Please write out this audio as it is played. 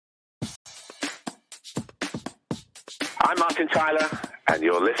I'm Martin Tyler, and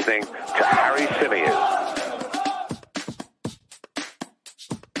you're listening to Harry Symeou.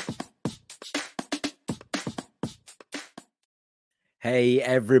 Hey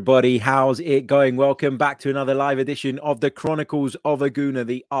everybody, how's it going? Welcome back to another live edition of the Chronicles of a Gooner,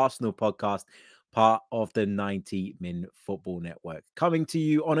 the Arsenal podcast, part of the 90 Min Football Network. Coming to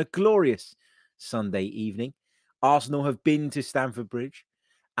you on a glorious Sunday evening. Arsenal have been to Stamford Bridge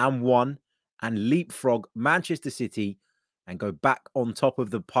and won and leapfrog Manchester City and go back on top of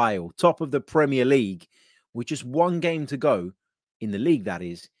the pile, top of the Premier League, with just one game to go in the league, that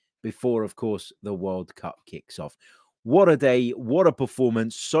is, before, of course, the World Cup kicks off. What a day, what a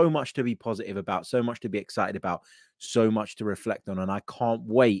performance, so much to be positive about, so much to be excited about, so much to reflect on. And I can't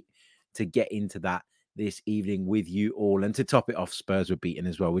wait to get into that this evening with you all. And to top it off, Spurs were beaten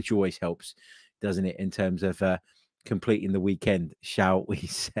as well, which always helps, doesn't it, in terms of completing the weekend, shall we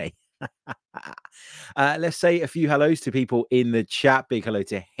say. Let's say a few hellos to people in the chat. Big hello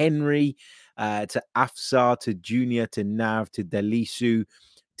to Henry, to Afsar, to Junior, to Nav, to Delisu,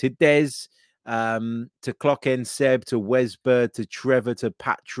 to Des, to Clocken, Seb, to Wesbird, to Trevor, to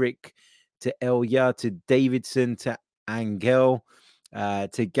Patrick, to Elya, to Davidson, to Angel, to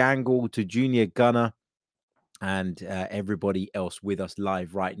Gangle, to Junior Gunner, and everybody else with us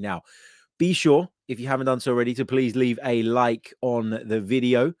live right now. Be sure, if you haven't done so already, to please leave a like on the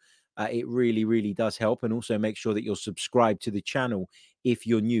video. It really, really does help. And also make sure that you're subscribed to the channel if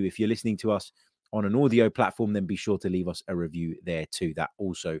you're new. If you're listening to us on an audio platform, then be sure to leave us a review there too. That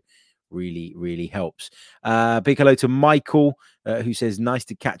also really, really helps. Big hello to Michael, who says, nice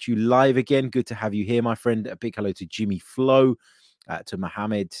to catch you live again. Good to have you here, my friend. A big hello to Jimmy Flo, to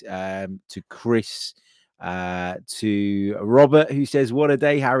Mohammed, to Chris, to Robert, who says, what a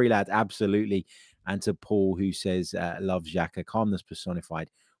day, Harry lad. Absolutely. And to Paul, who says, love Xhaka, calmness personified,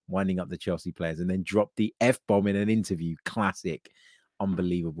 winding up the Chelsea players, and then dropped the F-bomb in an interview. Classic.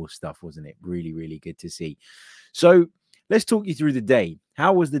 Unbelievable stuff, wasn't it? Really, really good to see. So let's talk you through the day.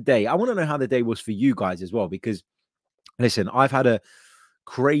 How was the day? I want to know how the day was for you guys as well, because listen, I've had a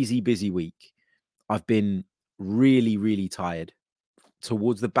crazy busy week. I've been really, really tired.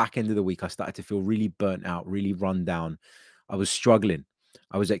 Towards the back end of the week, I started to feel really burnt out, really run down. I was struggling.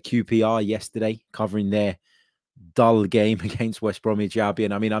 I was at QPR yesterday covering their dull game against West Bromwich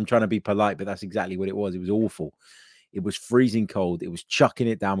Albion. I mean, I'm trying to be polite, but that's exactly what it was. It was awful. It was freezing cold. It was chucking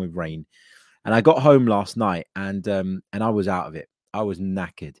it down with rain. And I got home last night and I was out of it. I was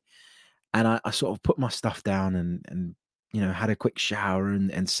knackered. And I sort of put my stuff down and you know, had a quick shower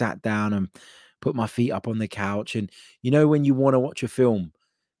and sat down and put my feet up on the couch. And, you know, when you want to watch a film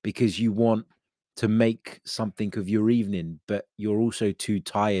because you want to make something of your evening, but you're also too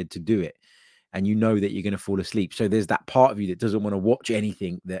tired to do it. And you know that you're going to fall asleep. So there's that part of you that doesn't want to watch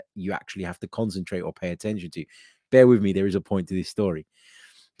anything that you actually have to concentrate or pay attention to. Bear with me. There is a point to this story.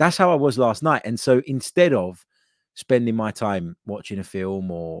 That's how I was last night. And so instead of spending my time watching a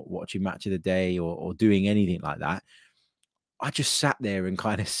film or watching Match of the Day or doing anything like that, I just sat there and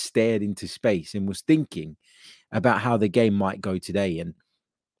kind of stared into space and was thinking about how the game might go today. And,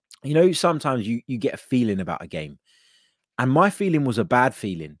 you know, sometimes you get a feeling about a game. And my feeling was a bad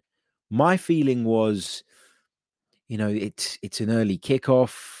feeling. My feeling was, you know, it's an early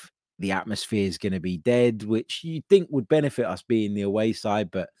kickoff. The atmosphere is going to be dead, which you think would benefit us being the away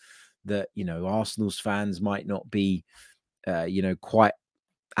side, but that, you know, Arsenal's fans might not be, you know, quite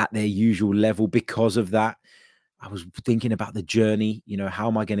at their usual level because of that. I was thinking about the journey, you know, how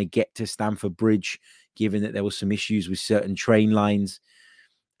am I going to get to Stamford Bridge, given that there were some issues with certain train lines.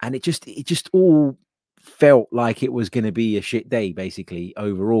 And it just all felt like it was going to be a shit day, basically,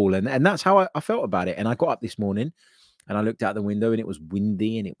 overall. And that's how I felt about it. And I got up this morning and I looked out the window and it was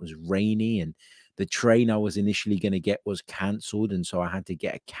windy and it was rainy and the train I was initially going to get was cancelled. And so I had to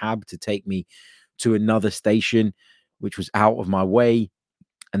get a cab to take me to another station, which was out of my way.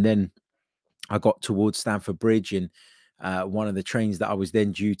 And then I got towards Stamford Bridge and one of the trains that I was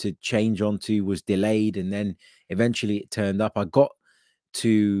then due to change onto was delayed. And then eventually it turned up. I got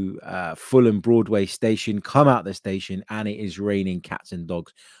to Fulham Broadway station, come out the station, and it is raining cats and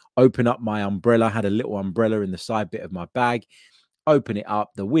dogs. Open up my umbrella, had a little umbrella in the side bit of my bag, open it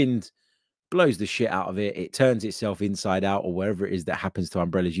up, the wind blows the shit out of it, it turns itself inside out, or wherever it is that happens to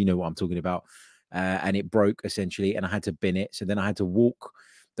umbrellas, you know what I'm talking about, and it broke essentially, and I had to bin it. So then I had to walk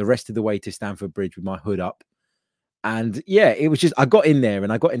the rest of the way to Stamford Bridge with my hood up. And yeah, it was just, I got in there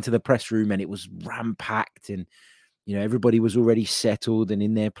and I got into the press room and it was ram-packed and, you know, everybody was already settled and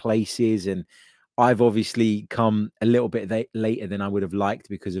in their places. And I've obviously come a little bit later than I would have liked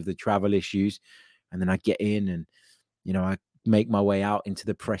because of the travel issues. And then I get in and, you know, I make my way out into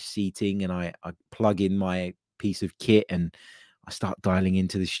the press seating and I plug in my piece of kit, and I start dialing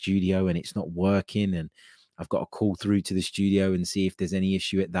into the studio and it's not working, and I've got to call through to the studio and see if there's any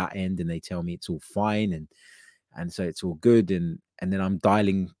issue at that end, and they tell me it's all fine, and so it's all good, and then I'm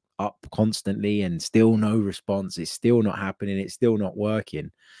dialing up constantly and still no response. It's still not happening. It's still not working.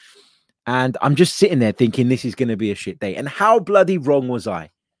 And I'm just sitting there thinking this is going to be a shit day. And how bloody wrong was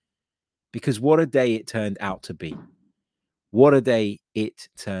I? Because what a day it turned out to be. What a day it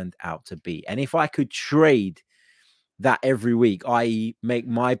turned out to be. And if I could trade that every week, i.e., make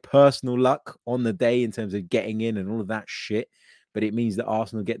my personal luck on the day in terms of getting in and all of that shit, but it means that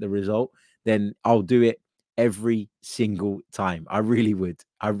Arsenal get the result, then I'll do it every single time. I really would.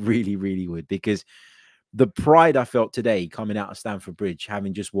 I really, really would. Because the pride I felt today coming out of Stamford Bridge,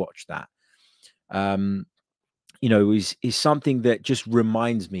 having just watched that, is something that just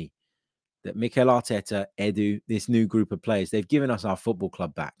reminds me that Mikel Arteta, Edu, this new group of players, they've given us our football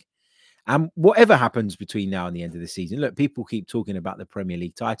club back. And whatever happens between now and the end of the season, look, people keep talking about the Premier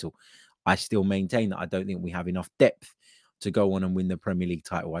League title. I still maintain that I don't think we have enough depth to go on and win the Premier League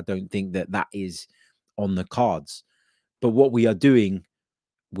title. I don't think that is on the cards. But what we are doing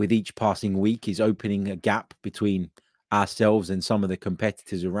with each passing week is opening a gap between ourselves and some of the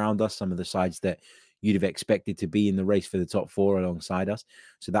competitors around us, some of the sides that you'd have expected to be in the race for the top four alongside us.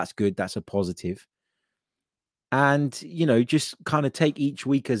 So that's good. That's a positive. And, just kind of take each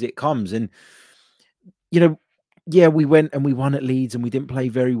week as it comes. And, yeah, we went and we won at Leeds and we didn't play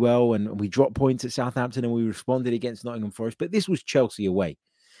very well. And we dropped points at Southampton and we responded against Nottingham Forest. But this was Chelsea away.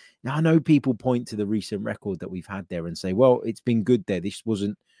 Now, I know people point to the recent record that we've had there and say, well, it's been good there. This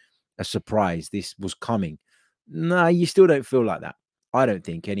wasn't a surprise. This was coming. No, you still don't feel like that. I don't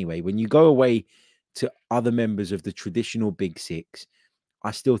think anyway. When you go away to other members of the traditional Big Six, I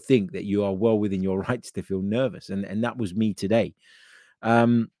still think that you are well within your rights to feel nervous. And that was me today.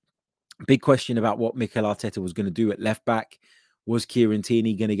 Big question about what Mikel Arteta was going to do at left back. Was Kieran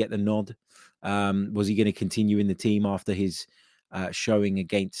Tierney going to get the nod? Was he going to continue in the team after his showing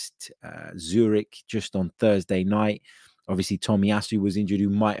against Zurich just on Thursday night? Obviously, Tomiyasu was injured, who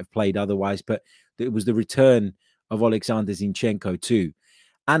might have played otherwise, but it was the return of Alexander Zinchenko too.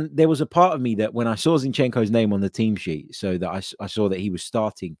 And there was a part of me that when I saw Zinchenko's name on the team sheet, so that I saw that he was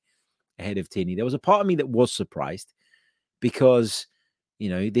starting ahead of Tierney, there was a part of me that was surprised because,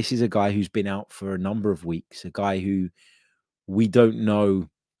 this is a guy who's been out for a number of weeks, a guy who we don't know,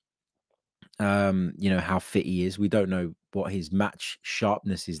 how fit he is. We don't know what his match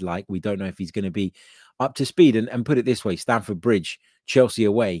sharpness is like. We don't know if he's going to be up to speed. And put it this way, Stamford Bridge, Chelsea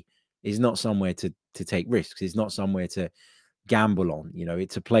away, is not somewhere to take risks. It's not somewhere to gamble on.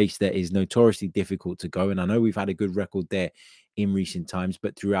 It's a place that is notoriously difficult to go. And I know we've had a good record there in recent times,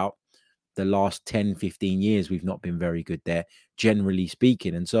 but throughout the last 10, 15 years, we've not been very good there, generally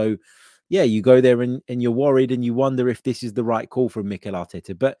speaking. And so, yeah, you go there and you're worried and you wonder if this is the right call from Mikel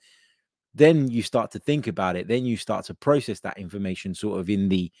Arteta. But then you start to think about it. Then you start to process that information sort of in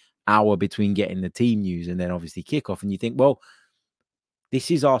the hour between getting the team news and then obviously kickoff. And you think, well, this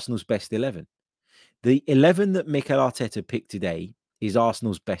is Arsenal's best 11. The 11 that Mikel Arteta picked today is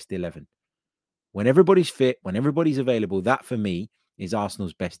Arsenal's best 11. When everybody's fit, when everybody's available, that for me is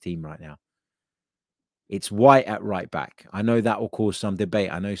Arsenal's best team right now. It's White at right back. I know that will cause some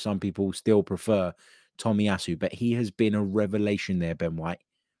debate. I know some people still prefer Tomiyasu, but he has been a revelation there, Ben White,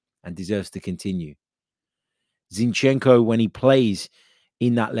 and deserves to continue. Zinchenko, when he plays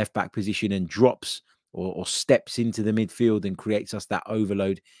in that left back position and drops or steps into the midfield and creates us that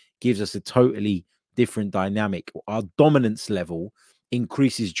overload, gives us a totally different dynamic. Our dominance level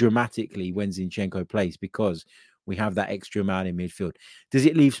increases dramatically when Zinchenko plays because we have that extra man in midfield. Does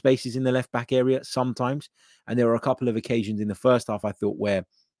it leave spaces in the left back area? Sometimes. And there were a couple of occasions in the first half, I thought, where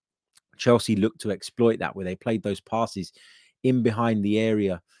Chelsea looked to exploit that, where they played those passes in behind the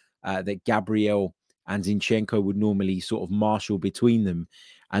area that Gabriel and Zinchenko would normally sort of marshal between them.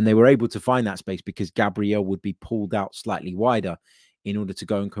 And they were able to find that space because Gabriel would be pulled out slightly wider in order to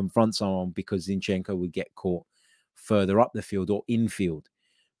go and confront someone because Zinchenko would get caught further up the field or infield.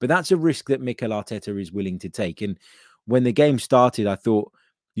 But that's a risk that Mikel Arteta is willing to take. And when the game started, I thought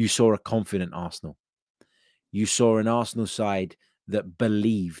you saw a confident Arsenal. You saw an Arsenal side that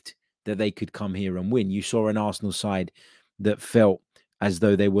believed that they could come here and win. You saw an Arsenal side that felt as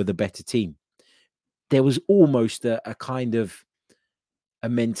though they were the better team. There was almost a kind of a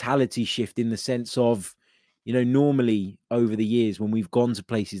mentality shift in the sense of, normally over the years when we've gone to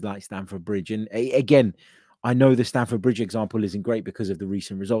places like Stamford Bridge, and again, I know the Stamford Bridge example isn't great because of the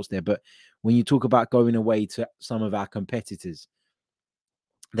recent results there, but when you talk about going away to some of our competitors,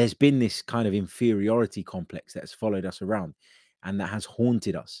 there's been this kind of inferiority complex that's followed us around and that has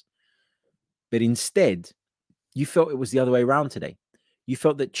haunted us. But instead, You felt it was the other way around today. You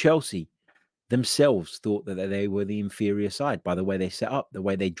felt that Chelsea themselves thought that they were the inferior side by the way they set up, the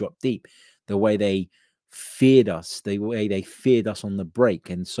way they dropped deep, the way they feared us, the way they feared us on the break,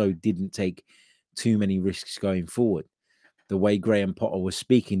 and so didn't take too many risks going forward. The way Graham Potter was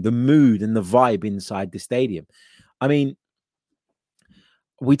speaking, the mood and the vibe inside the stadium. I mean,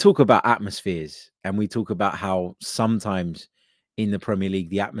 we talk about atmospheres and we talk about how sometimes in the Premier League,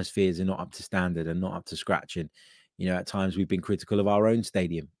 the atmospheres are not up to standard and not up to scratch. And, you know, at times we've been critical of our own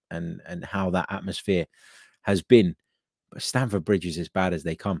stadium and how that atmosphere has been. But Stamford Bridge is as bad as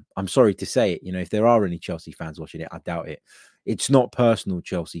they come. I'm sorry to say it. You know, if there are any Chelsea fans watching it, I doubt it. It's not personal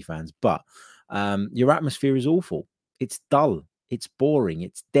Chelsea fans, but your atmosphere is awful. It's dull. It's boring.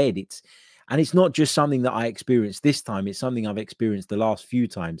 It's dead. And it's not just something that I experienced this time. It's something I've experienced the last few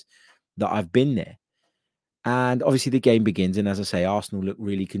times that I've been there. And obviously the game begins. And as I say, Arsenal look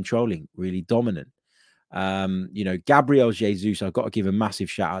really controlling, really dominant. You know, Gabriel Jesus, I've got to give a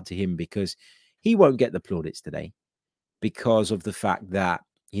massive shout out to him because he won't get the plaudits today because of the fact that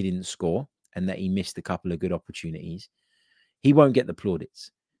he didn't score and that he missed a couple of good opportunities. He won't get the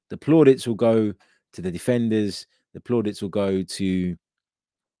plaudits. The plaudits will go to the defenders. The plaudits will go to, you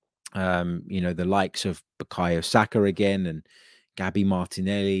know, the likes of Bukayo Saka again and Gabby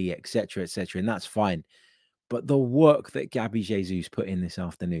Martinelli, etc., etc. And that's fine. But the work that Gabby Jesus put in this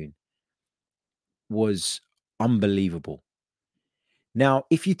afternoon was unbelievable. Now,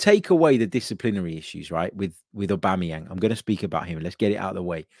 if you take away the disciplinary issues, right, with Aubameyang, I'm going to speak about him. Let's get it out of the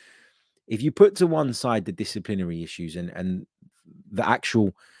way. If you put to one side the disciplinary issues and the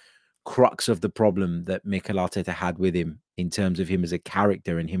actual crux of the problem that Mikel Arteta had with him in terms of him as a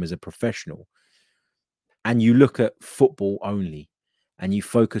character and him as a professional, and you look at football only, and you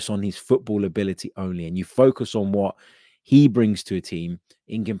focus on his football ability only, and you focus on what he brings to a team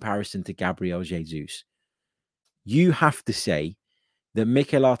in comparison to Gabriel Jesus, you have to say that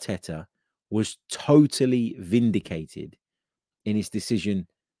Mikel Arteta was totally vindicated in his decision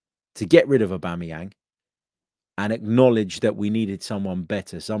to get rid of Aubameyang and acknowledge that we needed someone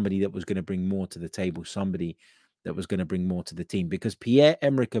better, somebody that was going to bring more to the table, somebody that was going to bring more to the team, because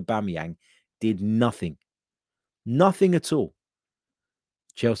Pierre-Emerick Aubameyang did nothing at all.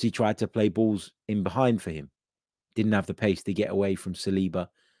 Chelsea tried to play balls in behind for him, didn't have the pace to get away from Saliba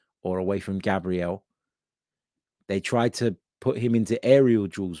or away from Gabriel. They tried to put him into aerial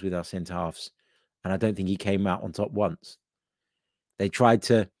duels with our centre halves, and I don't think he came out on top once. They tried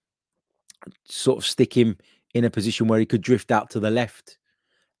to sort of stick him in a position where he could drift out to the left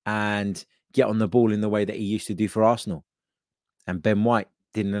and get on the ball in the way that he used to do for Arsenal. And Ben White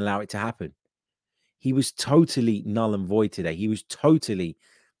didn't allow it to happen. He was totally null and void today. He was totally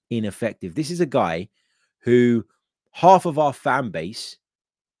ineffective. This is a guy who half of our fan base,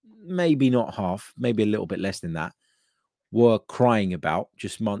 maybe not half, maybe a little bit less than that, were crying about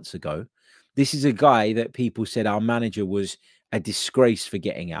just months ago. This is a guy that people said our manager was a disgrace for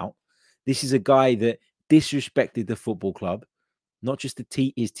getting out. This is a guy that disrespected the football club, not just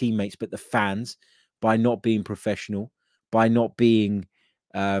his teammates, but the fans, by not being professional, by not being,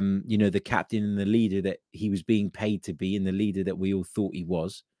 you know, the captain and the leader that he was being paid to be, and the leader that we all thought he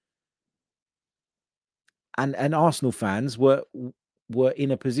was. And Arsenal fans were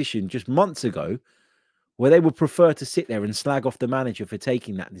in a position just months ago where they would prefer to sit there and slag off the manager for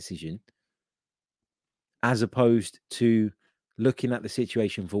taking that decision, as opposed to looking at the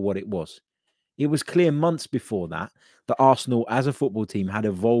situation for what it was. It was clear months before that Arsenal as a football team had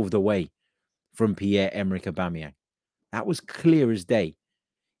evolved away from Pierre-Emerick Aubameyang. That was clear as day.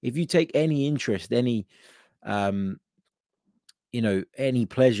 If you take any interest, any you know, any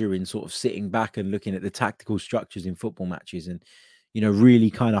pleasure in sort of sitting back and looking at the tactical structures in football matches and, you know, really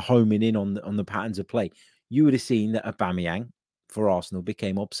kind of homing in on the patterns of play, you would have seen that Aubameyang for Arsenal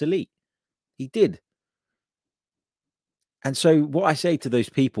became obsolete. He did. And so what I say to those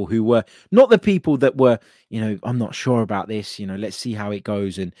people who were not the people that were, you know, I'm not sure about this, you know, let's see how it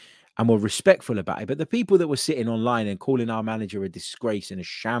goes and were respectful about it, but the people that were sitting online and calling our manager a disgrace and a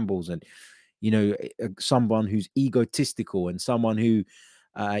shambles and, you know, someone who's egotistical and someone who,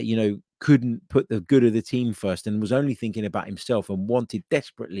 you know, couldn't put the good of the team first and was only thinking about himself and wanted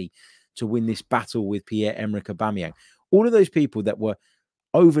desperately to win this battle with Pierre-Emerick Aubameyang. All of those people that were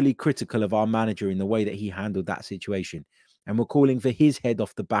overly critical of our manager in the way that he handled that situation and were calling for his head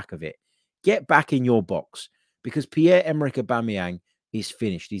off the back of it. Get back in your box, because Pierre-Emerick Aubameyang is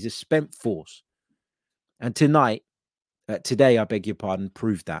finished. He's a spent force. And today, I beg your pardon,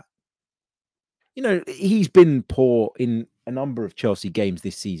 proved that. You know, he's been poor in a number of Chelsea games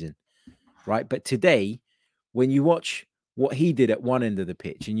this season, right? But today, when you watch what he did at one end of the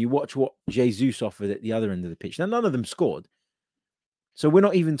pitch and you watch what Jesus offered at the other end of the pitch. Now, none of them scored. So we're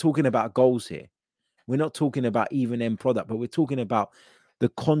not even talking about goals here. We're not talking about even end product, but we're talking about the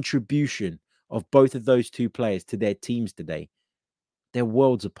contribution of both of those two players to their teams today. They're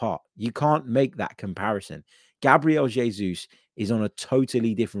worlds apart. You can't make that comparison. Gabriel Jesus is on a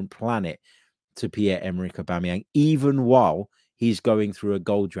totally different planet to Pierre-Emerick Aubameyang, even while he's going through a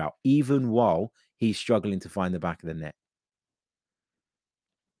goal drought, even while he's struggling to find the back of the net.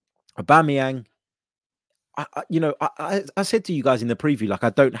 Aubameyang, I said to you guys in the preview, like, I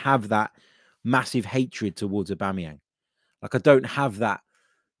don't have that massive hatred towards Aubameyang. Like, I don't have that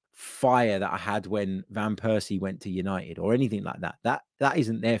fire that I had when Van Persie went to United or anything like that. That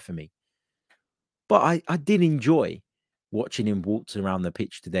isn't there for me. But I did enjoy watching him waltz around the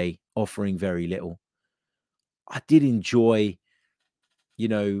pitch today, offering very little. I did enjoy,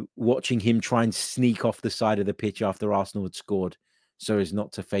 watching him try and sneak off the side of the pitch after Arsenal had scored so as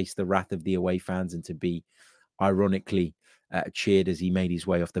not to face the wrath of the away fans and to be ironically cheered as he made his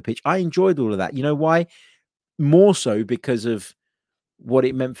way off the pitch. I enjoyed all of that. You know why? More so because of what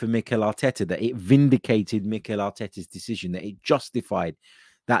it meant for Mikel Arteta, that it vindicated Mikel Arteta's decision, that it justified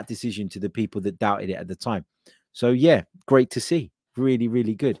that decision to the people that doubted it at the time. So, yeah, great to see. Really,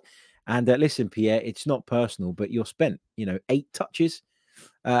 really good. And listen, Pierre, it's not personal, but you're spent, 8 touches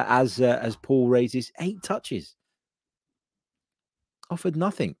as Paul raises, 8 touches. Offered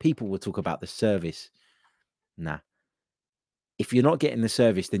nothing. People will talk about the service. Nah. If you're not getting the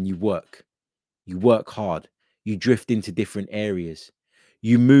service, then you work. You work hard. You drift into different areas.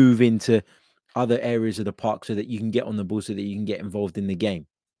 You move into other areas of the park so that you can get on the ball, so that you can get involved in the game.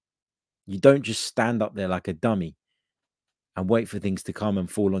 You don't just stand up there like a dummy and wait for things to come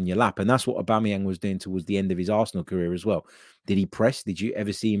and fall on your lap. And that's what Aubameyang was doing towards the end of his Arsenal career as well. Did he press? Did you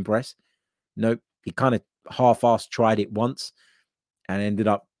ever see him press? Nope. He kind of half-assed tried it once and ended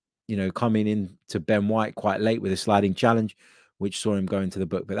up, coming in to Ben White quite late with a sliding challenge, which saw him go into the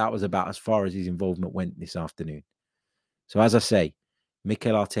book. But that was about as far as his involvement went this afternoon. So as I say,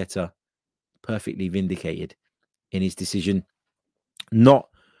 Mikel Arteta perfectly vindicated in his decision, not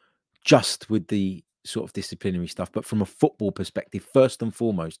just with the sort of disciplinary stuff, but from a football perspective, first and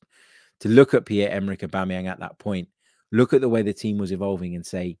foremost, to look at Pierre-Emerick Aubameyang at that point, look at the way the team was evolving and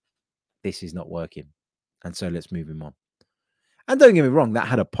say, this is not working. And so let's move him on. And don't get me wrong, that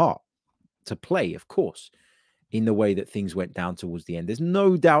had a part to play, of course, in the way that things went down towards the end. There's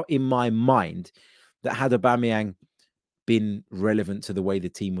no doubt in my mind that had Aubameyang been relevant to the way the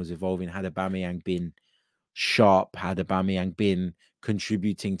team was evolving, had Aubameyang been sharp, had Aubameyang been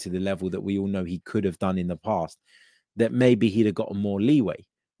contributing to the level that we all know he could have done in the past, that maybe he'd have gotten more leeway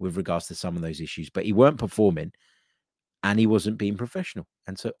with regards to some of those issues. But he weren't performing and he wasn't being professional.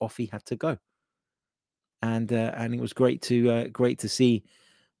 And so off he had to go. And it was great to see,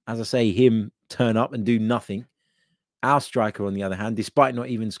 as I say, him turn up and do nothing. Our striker, on the other hand, despite not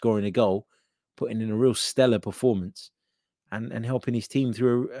even scoring a goal, putting in a real stellar performance and helping his team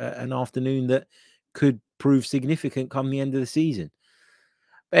through an afternoon that could prove significant come the end of the season.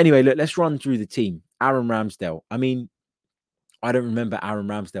 But anyway, look, let's run through the team. Aaron Ramsdale. I mean, I don't remember Aaron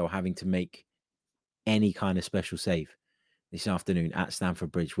Ramsdale having to make any kind of special save this afternoon at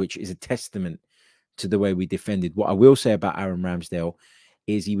Stamford Bridge, which is a testament to the way we defended. What I will say about Aaron Ramsdale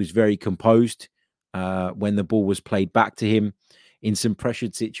is he was very composed when the ball was played back to him in some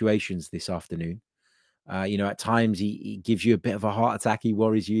pressured situations this afternoon. At times he gives you a bit of a heart attack. He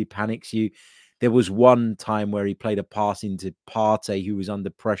worries you, he panics you. There was one time where he played a pass into Partey, who was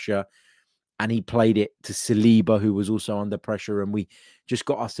under pressure, and he played it to Saliba, who was also under pressure, and we just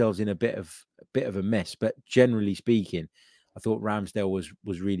got ourselves in a bit of a mess. But generally speaking, I thought Ramsdale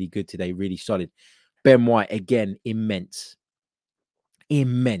was really good today, really solid. Ben White, again, immense.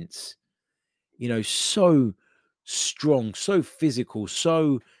 So strong, so physical,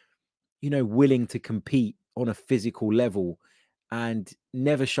 so, willing to compete on a physical level and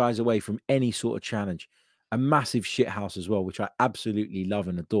never shies away from any sort of challenge. A massive shithouse as well, which I absolutely love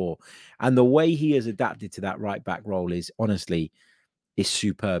and adore. And the way he has adapted to that right back role is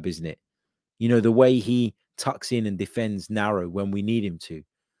superb, isn't it? The way he tucks in and defends narrow when we need him to.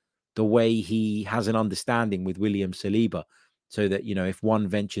 The way he has an understanding with William Saliba so that, if one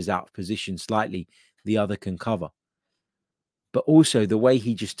ventures out of position slightly, the other can cover. But also the way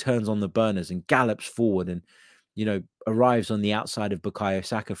he just turns on the burners and gallops forward and, arrives on the outside of Bukayo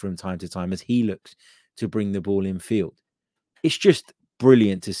Saka from time to time as he looks to bring the ball in field. It's just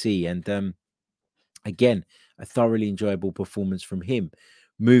brilliant to see. And again, a thoroughly enjoyable performance from him.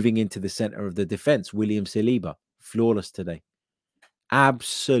 Moving into the center of the defense, William Saliba, flawless today.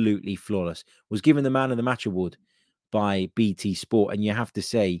 Absolutely flawless. Was given the Man of the Match award by BT Sport. And you have to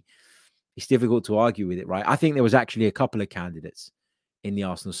say, it's difficult to argue with it, right? I think there was actually a couple of candidates in the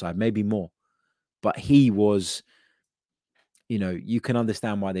Arsenal side, maybe more. But he was, you can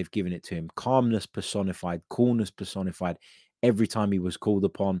understand why they've given it to him. Calmness personified, coolness personified every time he was called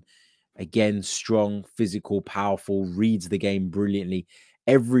upon. Again, strong, physical, powerful, reads the game brilliantly.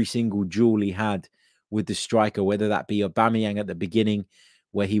 Every single duel he had with the striker, whether that be Aubameyang at the beginning,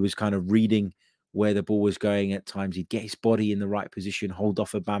 where he was kind of reading where the ball was going at times, he'd get his body in the right position, hold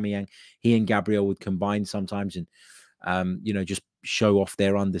off Aubameyang. He and Gabriel would combine sometimes and, just show off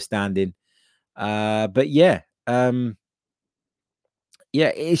their understanding. But yeah,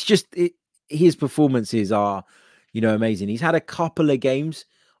 it's just his performances are, amazing. He's had a couple of games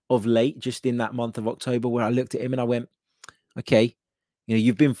of late, just in that month of October, where I looked at him and I went, okay,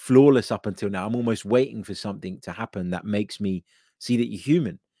 you've been flawless up until now. I'm almost waiting for something to happen that makes me see that you're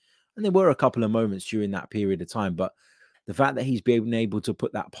human. And there were a couple of moments during that period of time, but the fact that he's been able to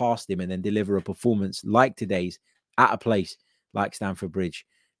put that past him and then deliver a performance like today's at a place like Stamford Bridge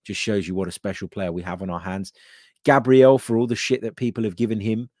just shows you what a special player we have on our hands. Gabriel, for all the shit that people have given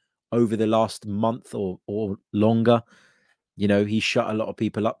him over the last month or longer, he shut a lot of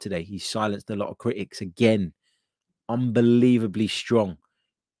people up today. He silenced a lot of critics. Again, unbelievably strong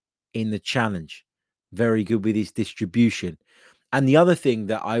in the challenge. Very good with his distribution. And the other thing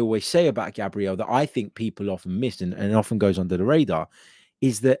that I always say about Gabriel that I think people often miss and often goes under the radar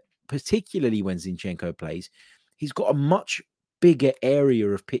is that particularly when Zinchenko plays, he's got a much bigger area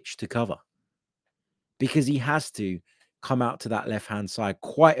of pitch to cover because he has to come out to that left-hand side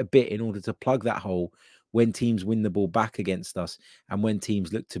quite a bit in order to plug that hole when teams win the ball back against us and when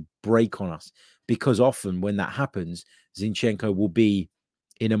teams look to break on us. Because often when that happens, Zinchenko will be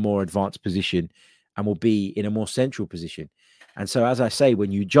in a more advanced position and will be in a more central position. And so, as I say,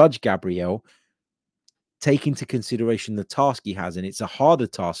 when you judge Gabriel, take into consideration the task he has, and it's a harder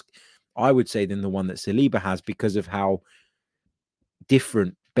task, I would say, than the one that Saliba has because of how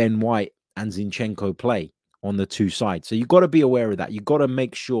different Ben White and Zinchenko play on the two sides. So you've got to be aware of that. You've got to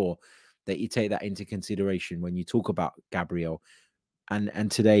make sure that you take that into consideration when you talk about Gabriel. And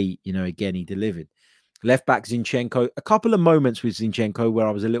today, again, he delivered. Left back Zinchenko, a couple of moments with Zinchenko where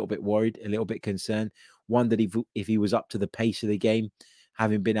I was a little bit worried, a little bit concerned. Wondered if he was up to the pace of the game,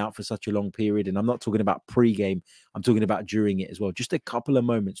 having been out for such a long period. And I'm not talking about pre-game. I'm talking about during it as well. Just a couple of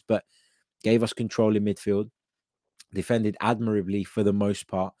moments, but gave us control in midfield. Defended admirably for the most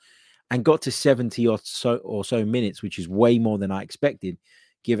part and got to 70 or so minutes, which is way more than I expected,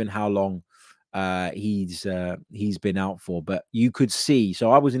 given how long he's been out for. But you could see,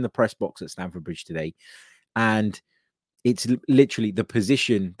 so I was in the press box at Stamford Bridge today, and it's literally the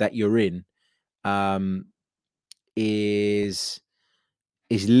position that you're in is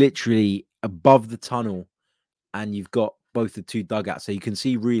literally above the tunnel, and you've got both the two dugouts, so you can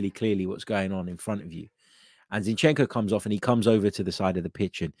see really clearly what's going on in front of you. And Zinchenko comes off and he comes over to the side of the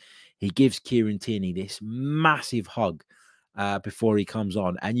pitch and he gives Kieran Tierney this massive hug before he comes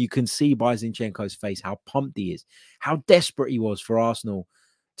on. And you can see by Zinchenko's face how pumped he is, how desperate he was for Arsenal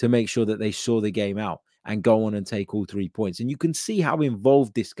to make sure that they saw the game out and go on and take all 3 points. And you can see how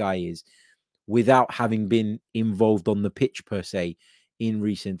involved this guy is without having been involved on the pitch per se in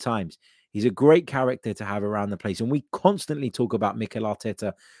recent times. He's a great character to have around the place. And we constantly talk about Mikel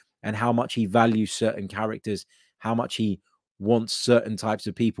Arteta and how much he values certain characters, how much he wants certain types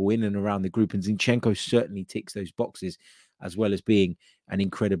of people in and around the group. And Zinchenko certainly ticks those boxes, as well as being an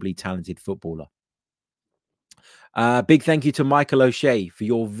incredibly talented footballer. Big thank you to Michael O'Shea for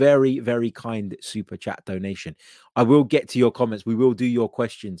your very, very kind super chat donation. I will get to your comments. We will do your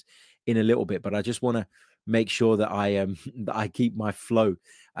questions in a little bit, but I just want to make sure that I keep my flow,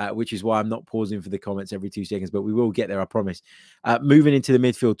 which is why I'm not pausing for the comments every 2 seconds, but we will get there, I promise. Moving into the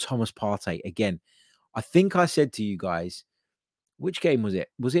midfield, Thomas Partey. Again, I think I said to you guys, which game was it?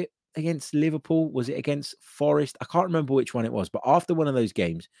 Was it against Liverpool? Was it against Forest? I can't remember which one it was, but after one of those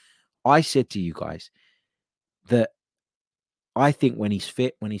games, I said to you guys that I think when he's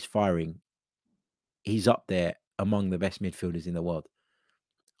fit, when he's firing, he's up there among the best midfielders in the world.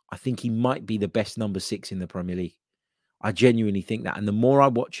 I think he might be the best number 6 in the Premier League. I genuinely think that. And the more I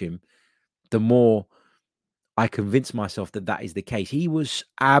watch him, the more I convince myself that that is the case. He was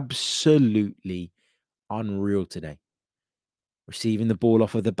absolutely unreal today. Receiving the ball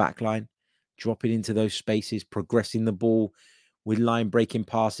off of the back line, dropping into those spaces, progressing the ball with line-breaking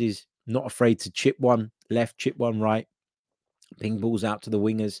passes, not afraid to chip one left, chip one right, ping balls out to the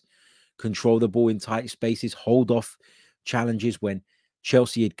wingers, control the ball in tight spaces, hold off challenges when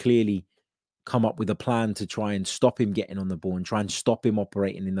Chelsea had clearly come up with a plan to try and stop him getting on the ball and try and stop him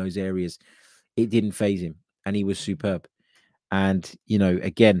operating in those areas. It didn't faze him. and he was superb. And,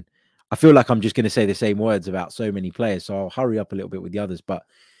 again, I feel like I'm just going to say the same words about so many players. So I'll hurry up a little bit with the others. But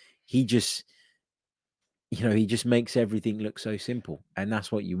he just, he just makes everything look so simple. And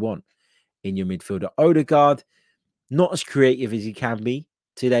that's what you want in your midfielder. Odegaard, not as creative as he can be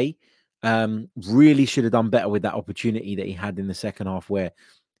today. Really should have done better with that opportunity that he had in the second half where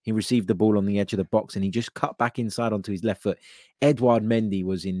he received the ball on the edge of the box and he just cut back inside onto his left foot. Edouard Mendy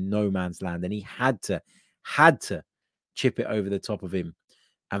was in no man's land and he had to chip it over the top of him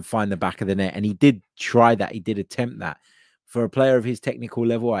and find the back of the net. And he did try that. He did attempt that. For a player of his technical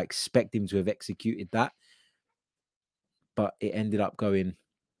level, I expect him to have executed that. But it ended up going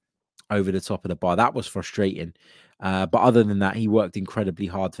over the top of the bar. That was frustrating. But other than that, he worked incredibly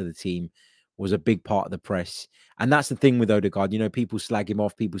hard for the team, was a big part of the press. And that's the thing with Odegaard. People slag him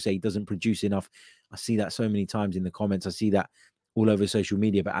off. People say he doesn't produce enough. I see that so many times in the comments. I see that all over social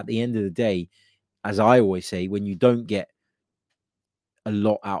media. But at the end of the day, as I always say, when you don't get a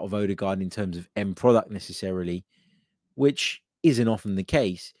lot out of Odegaard in terms of end product necessarily, which isn't often the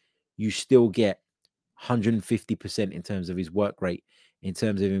case, you still get 150% in terms of his work rate, in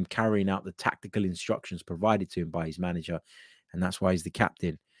terms of him carrying out the tactical instructions provided to him by his manager. And that's why he's the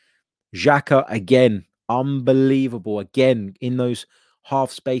captain. Xhaka, again, unbelievable. Again, in those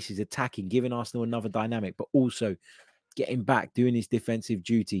half spaces, attacking, giving Arsenal another dynamic, but also getting back, doing his defensive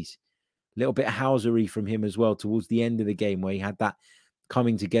duties. A little bit of housery from him as well towards the end of the game where he had that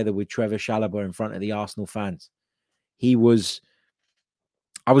coming together with Trevor Chalobah in front of the Arsenal fans. I was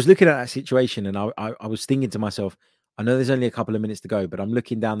looking at that situation and I was thinking to myself, I know there's only a couple of minutes to go, but I'm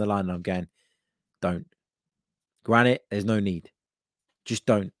looking down the line and I'm going, don't. Granite, there's no need. Just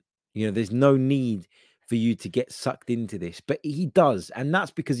don't. There's no need for you to get sucked into this. But he does. And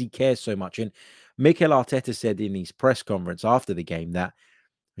that's because he cares so much. And Mikel Arteta said in his press conference after the game that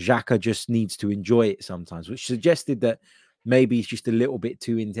Xhaka just needs to enjoy it sometimes, which suggested that maybe he's just a little bit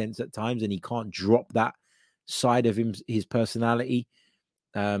too intense at times and he can't drop that side of his personality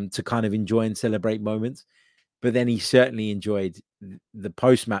to kind of enjoy and celebrate moments. But then he certainly enjoyed the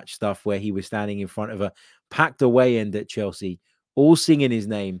post-match stuff where he was standing in front of a packed away end at Chelsea, all singing his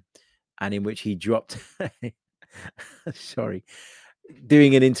name, and in which he dropped,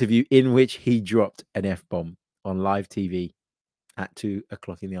 doing an interview in which he dropped an F-bomb on live TV at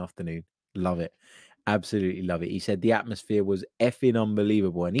 2:00 in the afternoon. Love it. Absolutely love it. He said the atmosphere was effing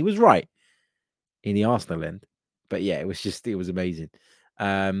unbelievable. And he was right in the Arsenal end. But yeah, it was amazing.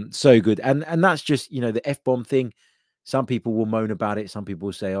 So good. And that's just, the F-bomb thing. Some people will moan about it. Some people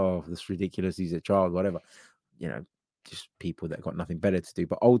will say, oh, that's ridiculous. He's a child, whatever. Just people that got nothing better to do.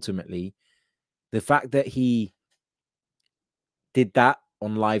 But ultimately, the fact that he did that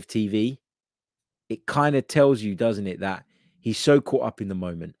on live TV, it kind of tells you, doesn't it, that he's so caught up in the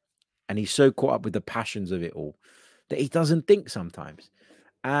moment and he's so caught up with the passions of it all that he doesn't think sometimes.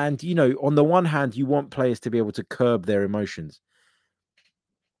 And, on the one hand, you want players to be able to curb their emotions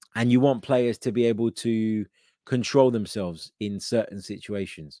and you want players to be able to control themselves in certain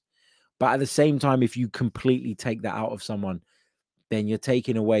situations. But at the same time, if you completely take that out of someone, then you're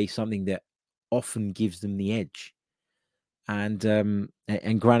taking away something that often gives them the edge. And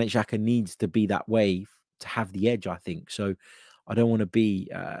Granit Xhaka needs to be that way to have the edge, I think. So I don't want to be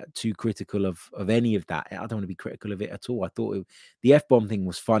too critical of any of that. I don't want to be critical of it at all. I thought the F-bomb thing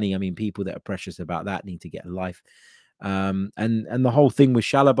was funny. I mean, people that are precious about that need to get a life. And the whole thing with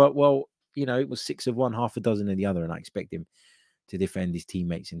Chalobah, well, it was 6 of one, half a dozen of the other, and I expect him to defend his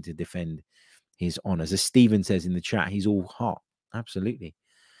teammates and to defend his honours. As Stephen says in the chat, he's all heart. Absolutely.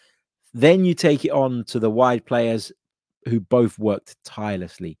 Then you take it on to the wide players who both worked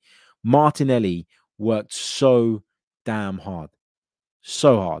tirelessly. Martinelli worked so damn hard.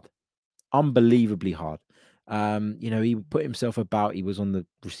 So hard. Unbelievably hard. He put himself about. He was on the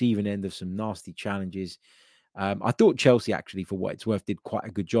receiving end of some nasty challenges. I thought Chelsea, actually, for what it's worth, did quite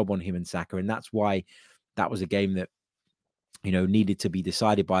a good job on him and Saka. And that's why that was a game that, needed to be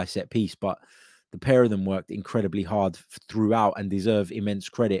decided by a set piece. But the pair of them worked incredibly hard throughout and deserve immense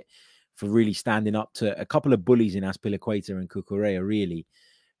credit for really standing up to a couple of bullies in Azpilicueta and Cucurella, really,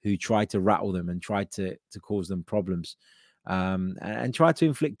 who tried to rattle them and tried to cause them problems and tried to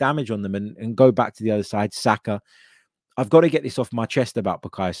inflict damage on them and go back to the other side. Saka, I've got to get this off my chest about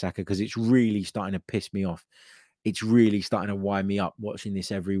Bukayo Saka because it's really starting to piss me off. It's really starting to wind me up watching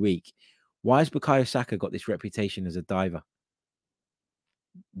this every week. Why has Bukayo Saka got this reputation as a diver?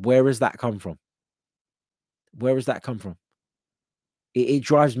 Where has that come from? Where has that come from? It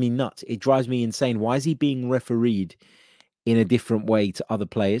drives me nuts. It drives me insane. Why is he being refereed in a different way to other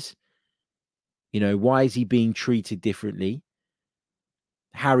players? Why is he being treated differently?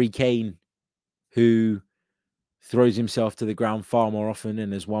 Harry Kane, who throws himself to the ground far more often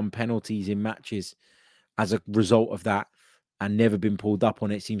and has won penalties in matches as a result of that and never been pulled up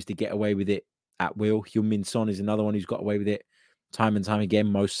on it, seems to get away with it at will. Heung-min Son is another one who's got away with it time and time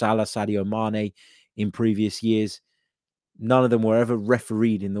again. Mo Salah, Sadio Mane in previous years. None of them were ever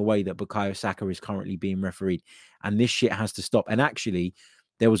refereed in the way that Bukayo Saka is currently being refereed. And this shit has to stop. And actually,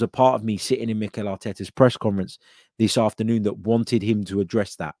 there was a part of me sitting in Mikel Arteta's press conference this afternoon that wanted him to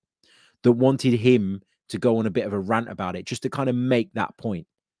address that wanted him to go on a bit of a rant about it, just to kind of make that point,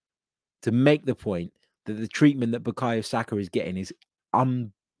 to make the point that the treatment that Bukayo Saka is getting is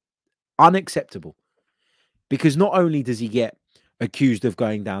unacceptable. Because not only does he get accused of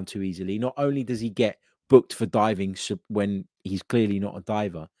going down too easily, not only does he get booked for diving when he's clearly not a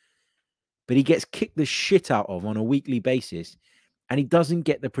diver, but he gets kicked the shit out of on a weekly basis, and he doesn't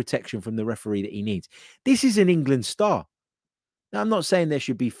get the protection from the referee that he needs. This is an England star. Now, I'm not saying there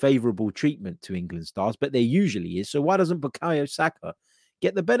should be favourable treatment to England stars, but there usually is. So why doesn't Bukayo Saka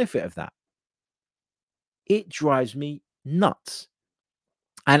get the benefit of that? It drives me nuts.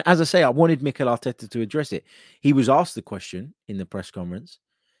 And as I say, I wanted Mikel Arteta to address it. He was asked the question in the press conference,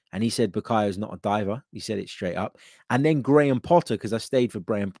 and he said Bukayo's not a diver. He said it straight up. And then Graham Potter, because I stayed for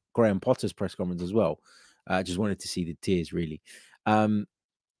Graham Potter's press conference as well. I just wanted to see the tears, really.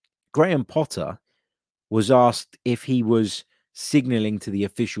 Graham Potter was asked if he was signalling to the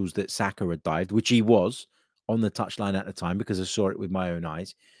officials that Saka had dived, which he was on the touchline at the time because I saw it with my own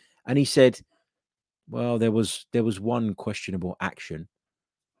eyes. And he said, well, there was one questionable action,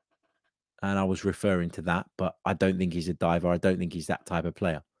 and I was referring to that, but I don't think he's a diver. I don't think he's that type of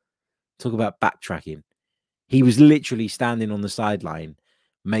player. Talk about backtracking. He was literally standing on the sideline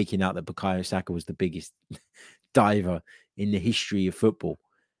making out that Bukayo Saka was the biggest diver in the history of football.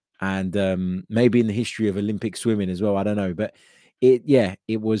 And maybe in the history of Olympic swimming as well. I don't know, but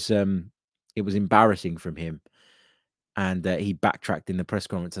it was embarrassing from him, and he backtracked in the press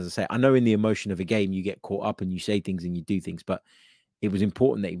conference. As I say, I know in the emotion of a game you get caught up and you say things and you do things, but it was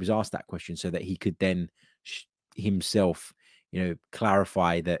important that he was asked that question so that he could then himself,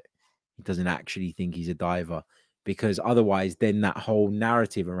 clarify that he doesn't actually think he's a diver, because otherwise, then that whole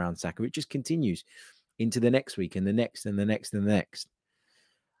narrative around Saka, it just continues into the next week and the next and the next and the next.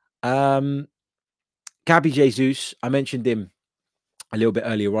 Gabi Jesus, I mentioned him a little bit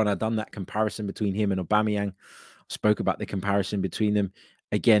earlier on. I've done that comparison between him and Aubameyang. I spoke about the comparison between them.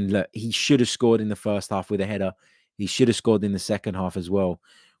 Again, look, he should have scored in the first half with a header. He should have scored in the second half as well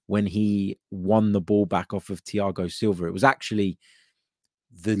when he won the ball back off of Thiago Silva. It was actually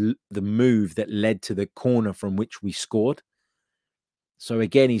the move that led to the corner from which we scored. So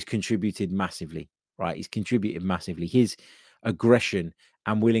again, he's contributed massively, right? He's contributed massively. His aggression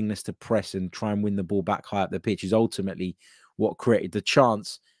and willingness to press and try and win the ball back high up the pitch is ultimately what created the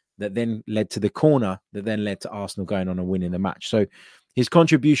chance that then led to the corner that then led to Arsenal going on and winning the match. So his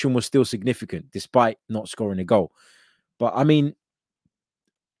contribution was still significant despite not scoring a goal. But I mean,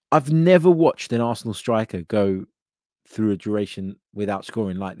 I've never watched an Arsenal striker go through a duration without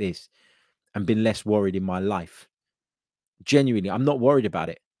scoring like this and been less worried in my life. Genuinely, I'm not worried about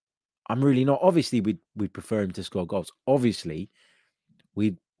it. I'm really not. Obviously, we'd prefer him to score goals. Obviously,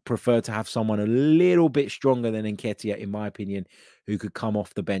 we'd prefer to have someone a little bit stronger than Nketiah, in my opinion, who could come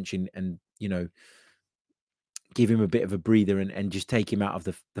off the bench and give him a bit of a breather and just take him out of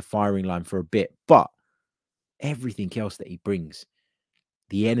the firing line for a bit. But everything else that he brings,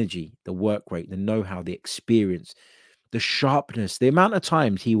 the energy, the work rate, the know-how, the experience, the sharpness, the amount of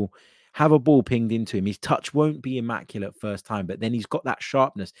times he will have a ball pinged into him. His touch won't be immaculate first time, but then he's got that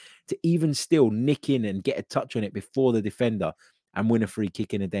sharpness to even still nick in and get a touch on it before the defender and win a free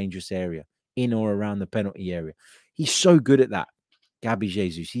kick in a dangerous area, in or around the penalty area. He's so good at that, Gabi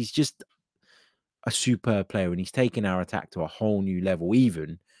Jesus. He's just a superb player, and he's taken our attack to a whole new level,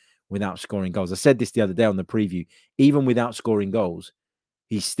 even without scoring goals. I said this the other day on the preview. Even without scoring goals,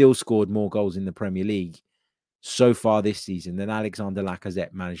 he's still scored more goals in the Premier League so far this season than Alexander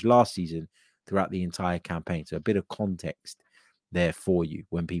Lacazette managed last season throughout the entire campaign. So a bit of context there for you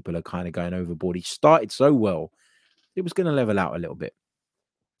when people are kind of going overboard. He started so well, it was going to level out a little bit.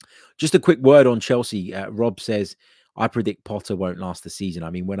 Just a quick word on Chelsea. Rob says, I predict Potter won't last the season. I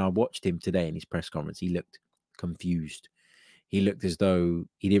mean, when I watched him today in his press conference, he looked confused. He looked as though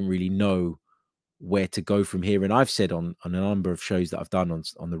he didn't really know where to go from here. And I've said on a number of shows that I've done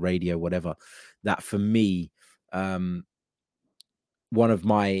on the radio, whatever, that for me, one of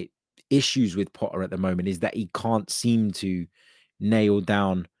my issues with Potter at the moment is that he can't seem to nail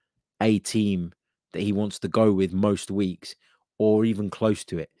down a team that he wants to go with most weeks or even close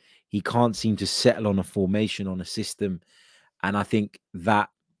to it. He can't seem to settle on a formation, on a system. And I think that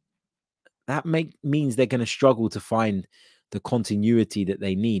that means they're going to struggle to find the continuity that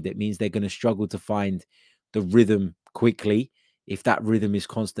they need. That means they're going to struggle to find the rhythm quickly. If that rhythm is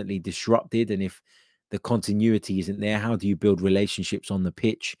constantly disrupted and if the continuity isn't there, how do you build relationships on the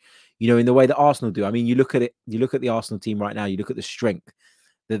pitch? In the way that Arsenal do. I mean, you look at it, you look at the Arsenal team right now, you look at the strength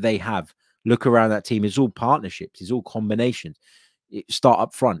that they have. Look around that team, it's all partnerships, it's all combinations. Start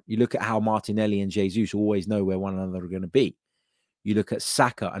up front. You look at how Martinelli and Jesus always know where one another are going to be. You look at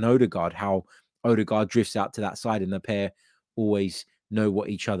Saka and Odegaard, how Odegaard drifts out to that side and the pair always know what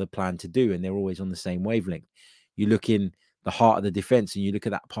each other plan to do and they're always on the same wavelength. You look in the heart of the defense and you look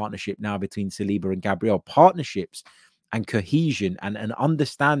at that partnership now between Saliba and Gabriel. Partnerships and cohesion and an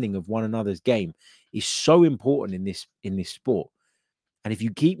understanding of one another's game is so important in this sport. And if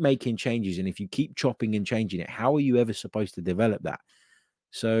you keep making changes and if you keep chopping and changing it, how are you ever supposed to develop that?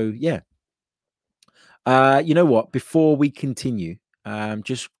 So, yeah. You know what? Before we continue, I'm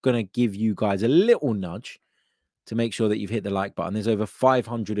just going to give you guys a little nudge to make sure that you've hit the like button. There's over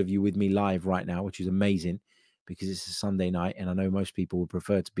 500 of you with me live right now, which is amazing because it's a Sunday night. And I know most people would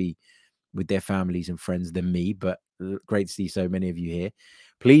prefer to be with their families and friends than me, but great to see so many of you here.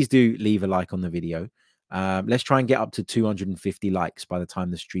 Please do leave a like on the video. Let's try and get up to 250 likes by the time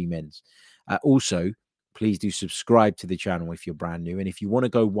the stream ends. Also, please do subscribe to the channel if you're brand new. And if you want to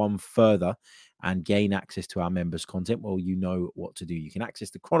go one further and gain access to our members' content, well, you know what to do. You can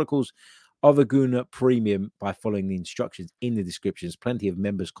access the Chronicles of a Gooner Premium by following the instructions in the description. There's plenty of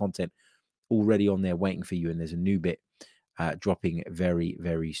members' content already on there waiting for you. And there's a new bit dropping very,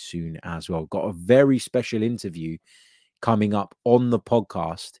 very soon as well. Got a very special interview coming up on the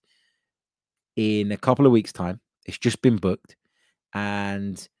podcast in a couple of weeks' time. It's just been booked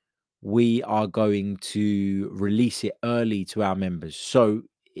and we are going to release it early to our members. So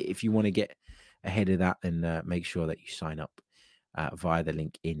if you want to get ahead of that, then make sure that you sign up via the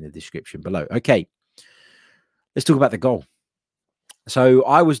link in the description below. Okay, let's talk about the goal. So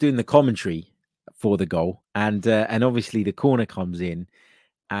I was doing the commentary for the goal, and obviously the corner comes in,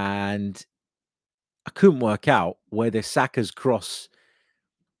 and I couldn't work out whether Saka's cross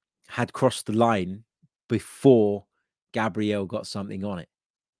had crossed the line before Gabriel got something on it.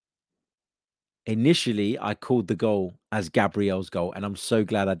 Initially, I called the goal as Gabriel's goal, and I'm so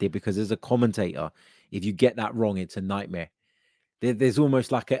glad I did because as a commentator, if you get that wrong, it's a nightmare. There's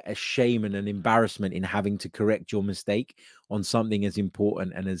almost like a shame and an embarrassment in having to correct your mistake on something as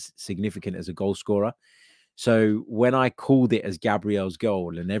important and as significant as a goal scorer. So when I called it as Gabriel's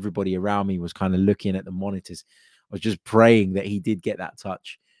goal and everybody around me was kind of looking at the monitors, I was just praying that he did get that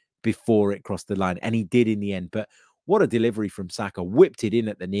touch before it crossed the line. And he did in the end. But what a delivery from Saka. Whipped it in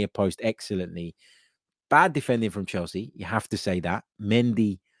at the near post excellently. Bad defending from Chelsea. You have to say that.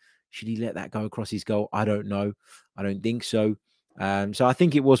 Mendy, should he let that go across his goal? I don't know. I don't think so. So I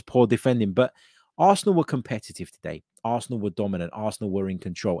think it was poor defending. But Arsenal were competitive today. Arsenal were dominant. Arsenal were in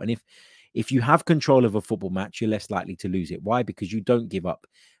control. And if you have control of a football match, you're less likely to lose it. Why? Because you don't give up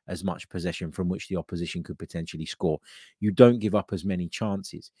as much possession from which the opposition could potentially score. You don't give up as many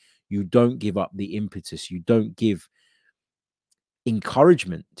chances. You don't give up the impetus. You don't give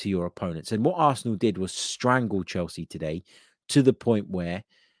encouragement to your opponents. And what Arsenal did was strangle Chelsea today to the point where,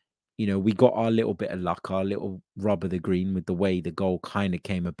 we got our little bit of luck, our little rub of the green with the way the goal kind of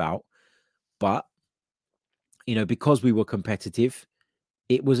came about. But, because we were competitive,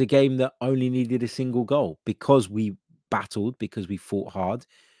 it was a game that only needed a single goal because we battled, because we fought hard.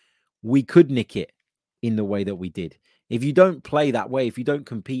 We could nick it in the way that we did. If you don't play that way, if you don't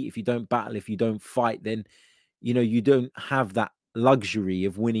compete, if you don't battle, if you don't fight, then, you don't have that luxury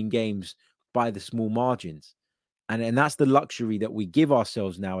of winning games by the small margins. And that's the luxury that we give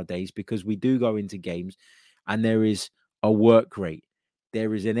ourselves nowadays because we do go into games and there is a work rate.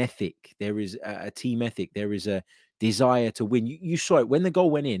 There is an ethic. There is a team ethic. There is a desire to win. You saw it when the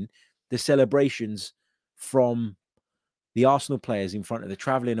goal went in, the celebrations from the Arsenal players in front of the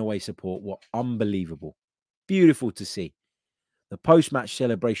travelling away support were unbelievable. Beautiful to see. The post-match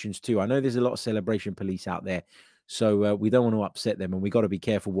celebrations too. I know there's a lot of celebration police out there, so we don't want to upset them and we got to be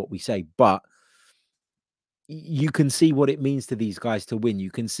careful what we say. But you can see what it means to these guys to win.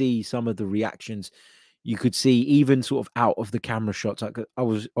 You can see some of the reactions. You could see even sort of out of the camera shots. I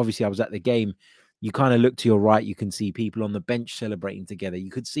was at the game. You kind of look to your right. You can see people on the bench celebrating together.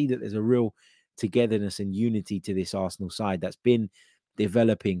 You could see that there's a real togetherness and unity to this Arsenal side that's been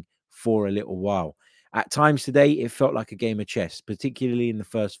developing for a little while. At times today, it felt like a game of chess, particularly in the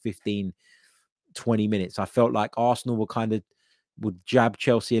first 15, 20 minutes. I felt like Arsenal would jab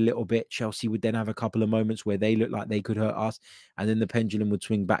Chelsea a little bit. Chelsea would then have a couple of moments where they looked like they could hurt us, and then the pendulum would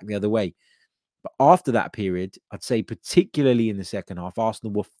swing back the other way. But after that period, I'd say particularly in the second half,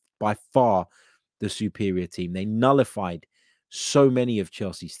 Arsenal were by far the superior team. They nullified so many of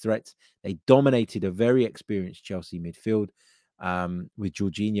Chelsea's threats. They dominated a very experienced Chelsea midfield with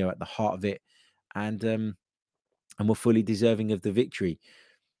Jorginho at the heart of it, and were fully deserving of the victory.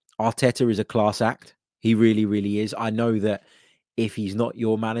 Arteta is a class act. He really, really is. I know that if he's not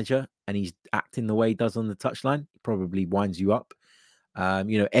your manager and he's acting the way he does on the touchline, he probably winds you up.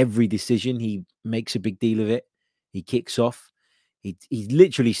 Every decision, he makes a big deal of it. He kicks off. He's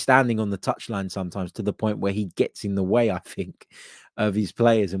literally standing on the touchline sometimes to the point where he gets in the way, I think, of his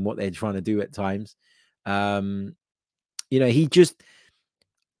players and what they're trying to do at times. He just...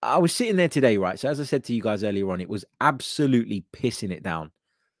 I was sitting there today, right? So as I said to you guys earlier on, it was absolutely pissing it down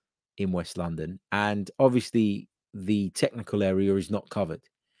in West London. And obviously the technical area is not covered.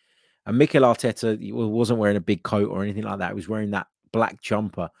 And Mikel Arteta wasn't wearing a big coat or anything like that. He was wearing that black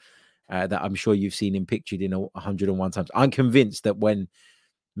jumper that I'm sure you've seen him pictured in 101 times. I'm convinced that when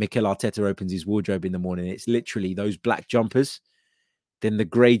Mikel Arteta opens his wardrobe in the morning, it's literally those black jumpers, then the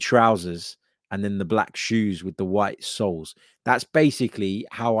grey trousers, and then the black shoes with the white soles. That's basically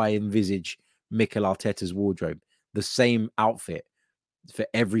how I envisage Mikel Arteta's wardrobe. The same outfit for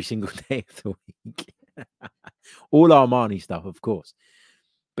every single day of the week. All Armani stuff, of course.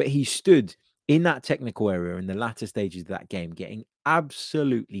 But he stood in that technical area in the latter stages of that game, getting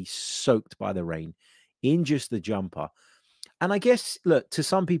absolutely soaked by the rain in just the jumper. And I guess, look, to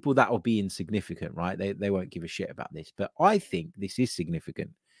some people that will be insignificant, right? They won't give a shit about this. But I think this is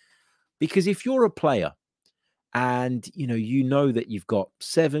significant because if you're a player and you know that you've got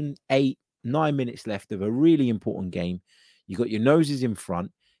 7, 8, 9 minutes left of a really important game, you've got your noses in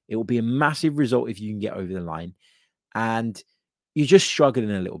front, it will be a massive result if you can get over the line, and you're just struggling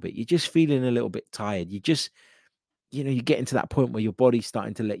a little bit, you're just feeling a little bit tired, you just you're getting to that point where your body's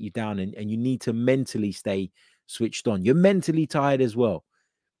starting to let you down, and you need to mentally stay switched on. You're mentally tired as well.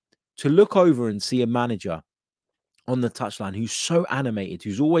 To look over and see a manager on the touchline who's so animated,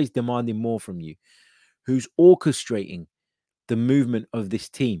 who's always demanding more from you, who's orchestrating the movement of this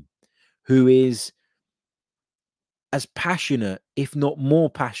team, who is as passionate, if not more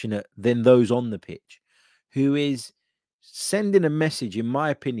passionate, than those on the pitch, who is sending a message, in my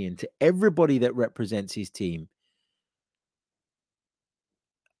opinion, to everybody that represents his team.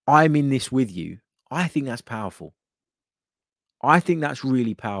 I'm in this with you. I think that's powerful. I think that's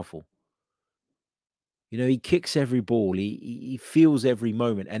really powerful. He kicks every ball. He feels every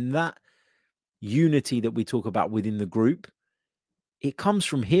moment. And that unity that we talk about within the group, it comes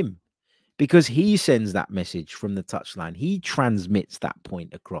from him because he sends that message from the touchline. He transmits that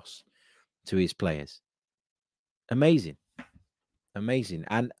point across to his players. Amazing. Amazing.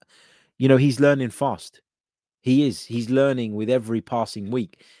 And, he's learning fast. He is. He's learning with every passing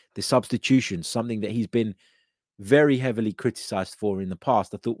week. The substitution, something that he's been very heavily criticized for in the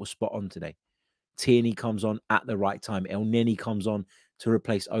past, I thought was spot on today. Tierney comes on at the right time. El Neni comes on to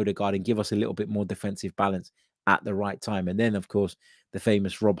replace Odegaard and give us a little bit more defensive balance at the right time. And then, of course, the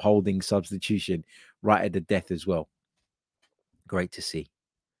famous Rob Holding substitution right at the death as well. Great to see.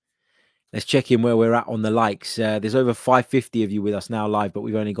 Let's check in where we're at on the likes. There's over 550 of you with us now live, but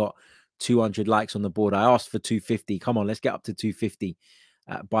we've only got 200 likes on the board. I asked for 250. Come on, let's get up to 250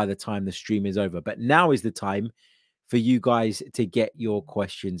 by the time the stream is over. But now is the time for you guys to get your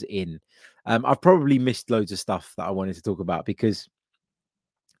questions in. I've probably missed loads of stuff that I wanted to talk about because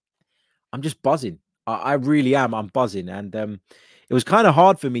I'm just buzzing. I really am. I'm buzzing. And it was kind of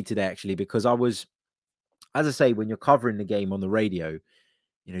hard for me today, actually, because I was, as I say, when you're covering the game on the radio,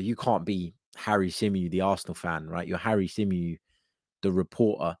 you can't be Harry Symeou, the Arsenal fan, right? You're Harry Symeou, the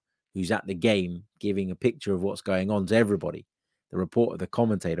reporter who's at the game giving a picture of what's going on to everybody, the reporter, the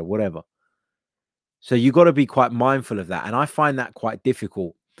commentator, whatever. So you got to be quite mindful of that. And I find that quite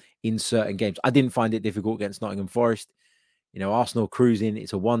difficult in certain games. I didn't find it difficult against Nottingham Forest. Arsenal cruising,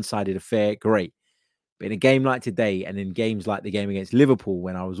 it's a one-sided affair. Great. But in a game like today and in games like the game against Liverpool,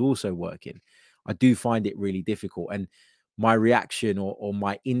 when I was also working, I do find it really difficult. And my reaction or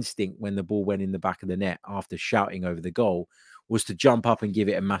my instinct when the ball went in the back of the net after shouting over the goal was to jump up and give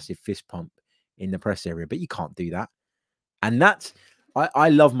it a massive fist pump in the press area. But you can't do that. And that's, I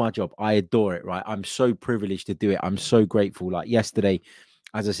love my job. I adore it, right? I'm so privileged to do it. I'm so grateful. Like yesterday,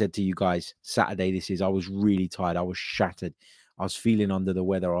 as I said to you guys, Saturday, I was really tired. I was shattered. I was feeling under the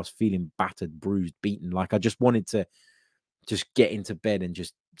weather. I was feeling battered, bruised, beaten. Like I just wanted to just get into bed and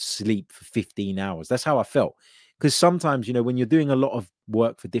just sleep for 15 hours. That's how I felt. Because sometimes, when you're doing a lot of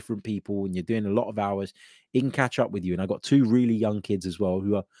work for different people and you're doing a lot of hours, it can catch up with you. And I got 2 really young kids as well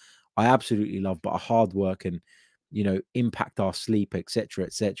who I absolutely love, but are hard work and, impact our sleep, etc.,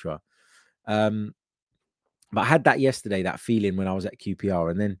 etc. But I had that yesterday, that feeling when I was at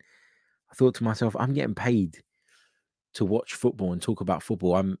QPR. And then I thought to myself, I'm getting paid to watch football and talk about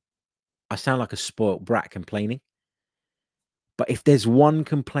football. I sound like a spoilt brat complaining. But if there's one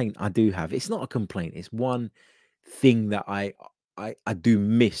complaint I do have, it's not a complaint. It's one thing that I do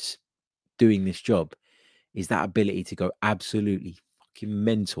miss doing this job, is that ability to go absolutely fucking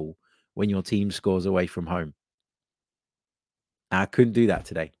mental when your team scores away from home. And I couldn't do that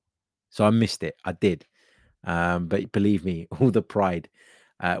today. So I missed it. I did. But believe me, all the pride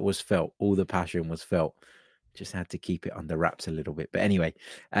was felt. All the passion was felt. Just had to keep it under wraps a little bit. But anyway,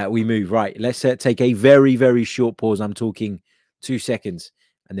 we move. Right. Let's take a very, very short pause. I'm talking 2 seconds,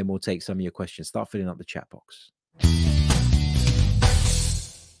 and then we'll take some of your questions. Start filling up the chat box.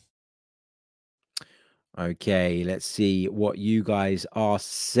 Okay, let's see what you guys are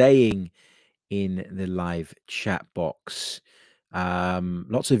saying in the live chat box.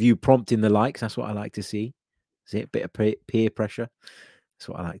 Lots of you prompting the likes. That's what I like to see. Is it a bit of peer pressure? That's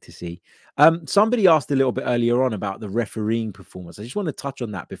what I like to see. Somebody asked a little bit earlier on about the refereeing performance. I just want to touch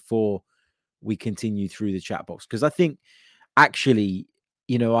on that before we continue through the chat box, because I think actually,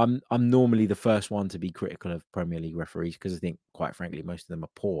 I'm normally the first one to be critical of Premier League referees, because I think, quite frankly, most of them are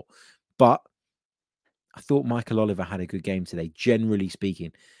poor. But I thought Michael Oliver had a good game today, generally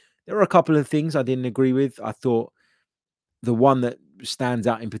speaking. There were a couple of things I didn't agree with. I thought the one that stands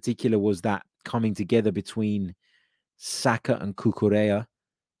out in particular was that coming together between Saka and Cucurella,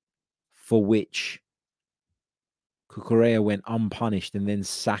 for which Cucurella went unpunished, and then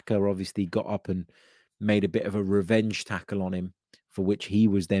Saka obviously got up and made a bit of a revenge tackle on him, for which he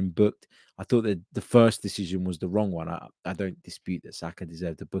was then booked. I thought that the first decision was the wrong one. I don't dispute that Saka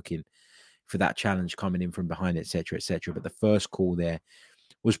deserved a booking for that challenge coming in from behind, etc., etc. But the first call there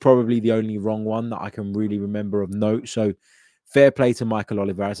was probably the only wrong one that I can really remember of note. So fair play to Michael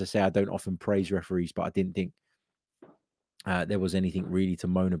Oliver. As I say, I don't often praise referees, but I didn't think there was anything really to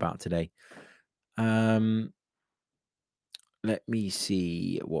moan about today. Let me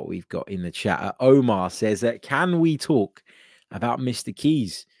see what we've got in the chat. Omar says that, can we talk about Mr.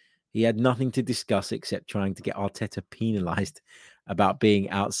 Keys? He had nothing to discuss except trying to get Arteta penalised about being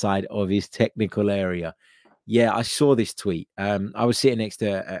outside of his technical area. Yeah, I saw this tweet. I was sitting next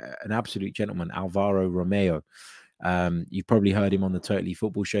to an absolute gentleman, Alvaro Romeo. You probably heard him on the Totally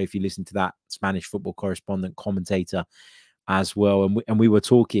Football Show if you listen to that. Spanish football correspondent, commentator as well. And we were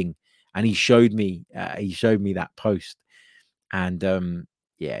talking, and he showed me that post. And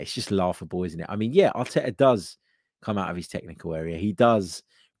yeah, it's just laughable, isn't it? I mean, yeah, Arteta does come out of his technical area. He does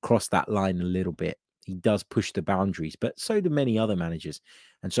cross that line a little bit. He does push the boundaries, but so do many other managers,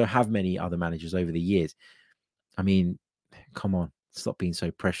 and so have many other managers over the years. I mean, come on, stop being so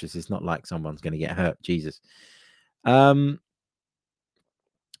precious. It's not like someone's going to get hurt. Jesus.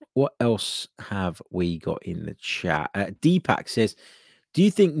 What else have we got in the chat? Deepak says, do you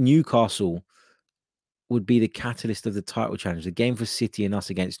think Newcastle would be the catalyst of the title challenge? The game for City and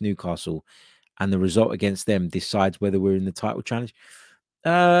us against Newcastle, and the result against them decides whether we're in the title challenge?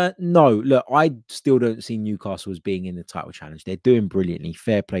 No, look, I still don't see Newcastle as being in the title challenge. They're doing brilliantly.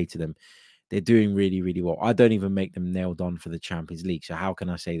 Fair play to them. They're doing really, really well. I don't even make them nailed on for the Champions League. So how can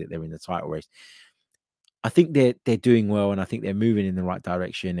I say that they're in the title race? I think they're doing well, and I think they're moving in the right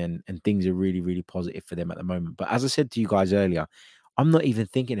direction, and things are really, really positive for them at the moment. But as I said to you guys earlier, I'm not even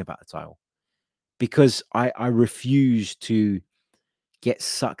thinking about the title, because I refuse to get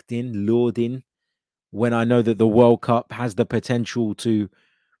sucked in, lured in, when I know that the World Cup has the potential to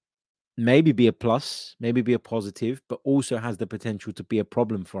maybe be a plus, maybe be a positive, but also has the potential to be a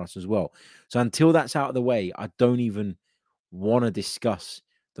problem for us as well. So until that's out of the way, I don't even want to discuss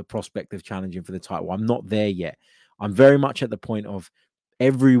the prospect of challenging for the title. I'm not there yet. I'm very much at the point of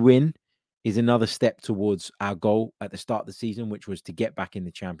every win is another step towards our goal at the start of the season, which was to get back in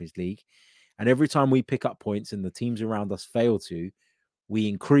the Champions League. And every time we pick up points and the teams around us fail to, we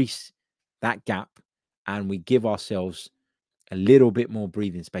increase that gap and we give ourselves a little bit more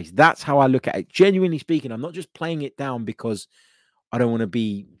breathing space. That's how I look at it. Genuinely speaking, I'm not just playing it down because I don't want to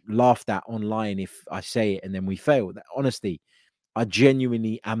be laughed at online if I say it and then we fail. Honestly, I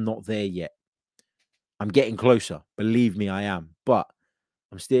genuinely am not there yet. I'm getting closer. Believe me, I am. But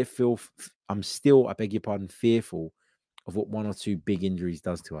I'm still, I beg your pardon, fearful of what one or two big injuries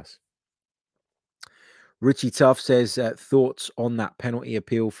does to us. Richie Tuff says, thoughts on that penalty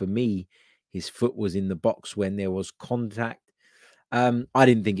appeal? For me, his foot was in the box when there was contact. I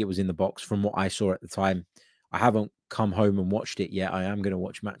didn't think it was in the box from what I saw at the time. I haven't come home and watched it yet. I am going to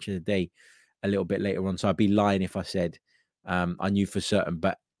watch Match of the Day a little bit later on. So I'd be lying if I said I knew for certain.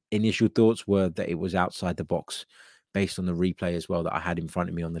 But initial thoughts were that it was outside the box based on the replay as well that I had in front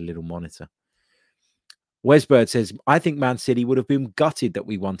of me on the little monitor. Wesbird says, I think Man City would have been gutted that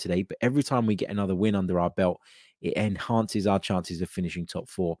we won today, but every time we get another win under our belt, it enhances our chances of finishing top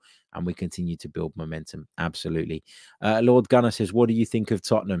 4 and we continue to build momentum. Absolutely. Lord Gunner says, what do you think of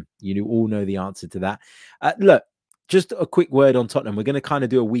Tottenham? You all know the answer to that. Look, just a quick word on Tottenham. We're going to kind of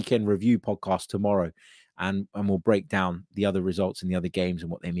do a weekend review podcast tomorrow, and we'll break down the other results and the other games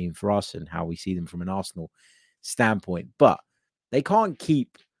and what they mean for us and how we see them from an Arsenal standpoint. But they can't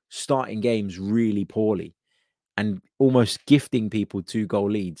keep starting games really poorly and almost gifting people 2-goal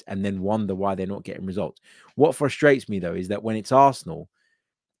leads and then wonder why they're not getting results. What frustrates me, though, is that when it's Arsenal,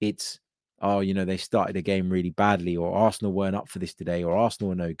 it's, they started a game really badly, or Arsenal weren't up for this today, or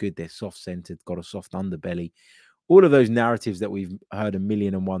Arsenal are no good, they're soft-centered, got a soft underbelly. All of those narratives that we've heard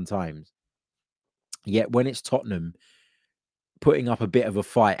 1,000,001 times. Yet when it's Tottenham putting up a bit of a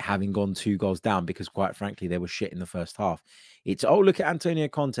fight, having gone 2 goals down, because quite frankly, they were shit in the first half. It's, look at Antonio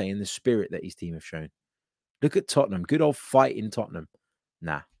Conte and the spirit that his team have shown. Look at Tottenham, good old fight in Tottenham.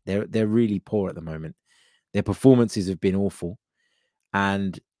 Nah, they're really poor at the moment. Their performances have been awful.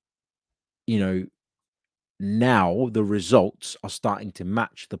 And, now the results are starting to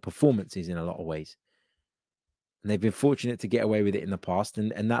match the performances in a lot of ways. And they've been fortunate to get away with it in the past.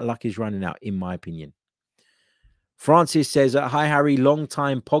 And that luck is running out, in my opinion. Francis says, hi, Harry,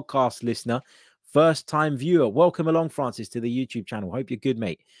 long-time podcast listener, first-time viewer. Welcome along, Francis, to the YouTube channel. Hope you're good,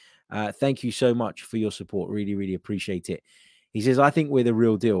 mate. Thank you so much for your support. Really, really appreciate it. He says, I think we're the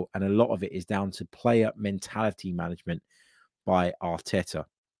real deal, and a lot of it is down to player mentality management by Arteta.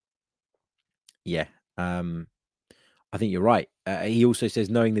 Yeah, I think you're right. He also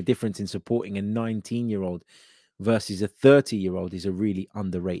says, knowing the difference in supporting a 19-year-old versus a 30-year-old is a really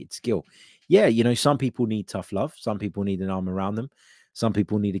underrated skill. Yeah, some people need tough love. Some people need an arm around them. Some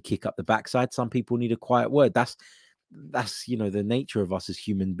people need a kick up the backside. Some people need a quiet word. That's the nature of us as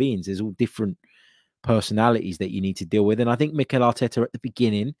human beings. There's all different personalities that you need to deal with. And I think Mikel Arteta at the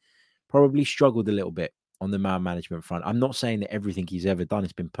beginning probably struggled a little bit on the man management front. I'm not saying that everything he's ever done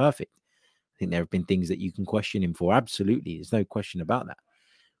has been perfect. I think there have been things that you can question him for. Absolutely. There's no question about that.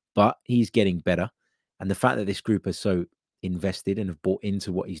 But he's getting better. And the fact that this group is so invested and have bought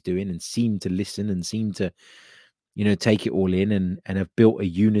into what he's doing and seem to listen and seem to, take it all in and have built a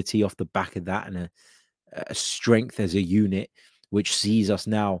unity off the back of that and a strength as a unit, which sees us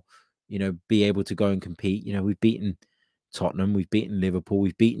now, be able to go and compete. We've beaten Tottenham, we've beaten Liverpool,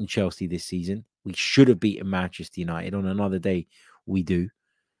 we've beaten Chelsea this season. We should have beaten Manchester United. On another day, we do.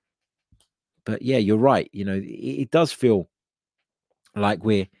 But yeah, you're right. It does feel like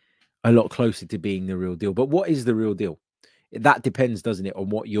we're a lot closer to being the real deal. But what is the real deal? That depends, doesn't it, on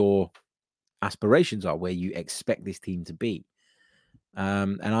what your aspirations are, where you expect this team to be.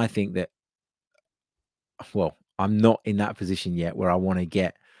 And I think that, well, I'm not in that position yet where I want to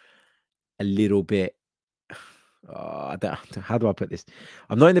get a little bit, how do I put this?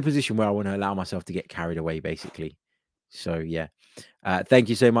 I'm not in the position where I want to allow myself to get carried away, basically. So, yeah. Thank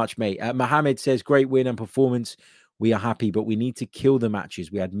you so much, mate. Mohammed says, great win and performance. We are happy, but we need to kill the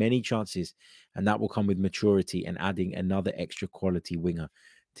matches. We had many chances, and that will come with maturity and adding another extra quality winger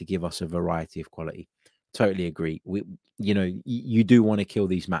to give us a variety of quality. Totally agree. You do want to kill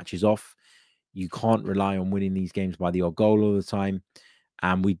these matches off. You can't rely on winning these games by the odd goal all the time.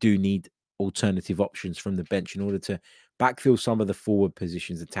 And we do need alternative options from the bench in order to backfill some of the forward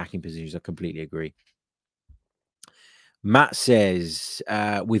positions, attacking positions. I completely agree. Matt says,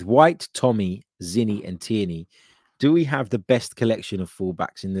 with White, Tommy, Zinni, and Tierney, do we have the best collection of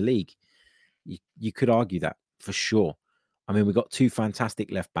fullbacks in the league? You could argue that for sure. I mean, we've got 2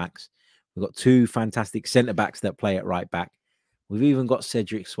 fantastic left backs. We've got 2 fantastic centre backs that play at right back. We've even got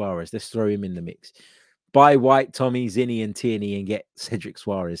Cedric Suarez. Let's throw him in the mix. Buy White, Tommy, Zinni, and Tierney and get Cedric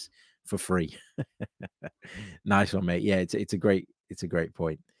Suarez for free. Nice one, mate. Yeah, it's a great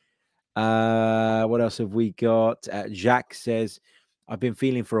point. What else have we got? Jacques says, I've been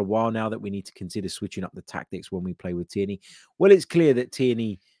feeling for a while now that we need to consider switching up the tactics when we play with Tierney. Well, it's clear that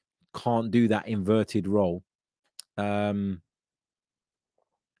Tierney can't do that inverted role. In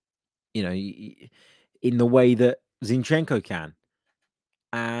the way that Zinchenko can.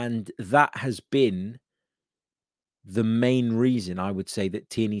 And that has been the main reason, I would say, that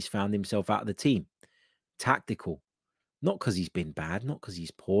Tierney's found himself out of the team. Tactical. Not because he's been bad, not because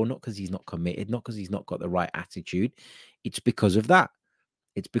he's poor, not because he's not committed, not because he's not got the right attitude. It's because of that.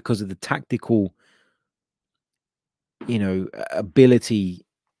 It's because of the tactical, ability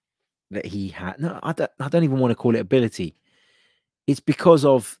that he had. No, I don't even want to call it ability. It's because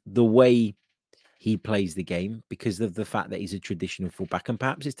of the way he plays the game, because of the fact that he's a traditional fullback. And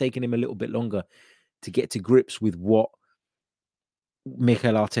perhaps it's taken him a little bit longer to get to grips with what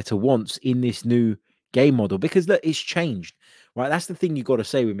Mikel Arteta wants in this new game model, because look, it's changed, right? That's the thing you got to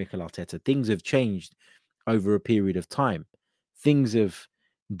say with Mikel Arteta. Things have changed over a period of time. Things have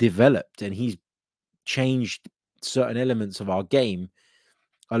developed, and he's changed certain elements of our game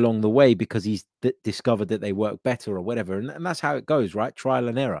along the way because he's discovered that they work better or whatever. And that's how it goes, right? Trial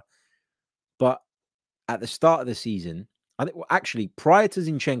and error. But at the start of the season, I think, well, actually, prior to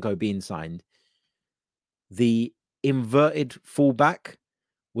Zinchenko being signed, the inverted fullback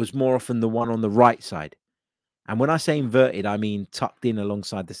was more often the one on the right side. And when I say inverted, I mean tucked in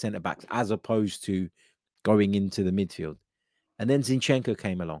alongside the centre backs as opposed to going into the midfield. And then Zinchenko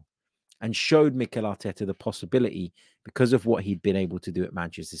came along and showed Mikel Arteta the possibility, because of what he'd been able to do at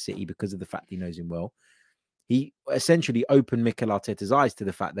Manchester City, because of the fact he knows him well. He essentially opened Mikel Arteta's eyes to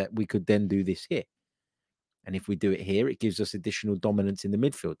the fact that we could then do this here. And if we do it here, it gives us additional dominance in the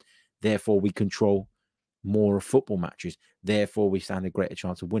midfield. Therefore, we control more of football matches. Therefore, we stand a greater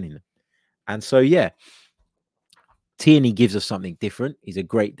chance of winning them. And so, yeah, Tierney gives us something different. He's a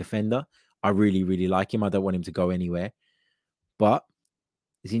great defender. I really, really like him. I don't want him to go anywhere. But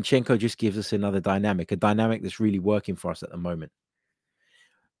Zinchenko just gives us another dynamic, a dynamic that's really working for us at the moment.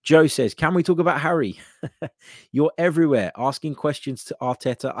 Joe says, can we talk about Harry? You're everywhere asking questions to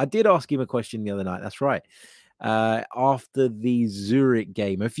Arteta. I did ask him a question the other night. That's right. After the Zurich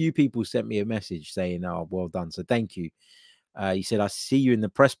game, a few people sent me a message saying, oh, well done. So thank you. He said, I see you in the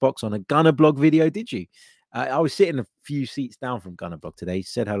press box on a Gunner blog video. Did you? I was sitting a few seats down from Gunner blog today. He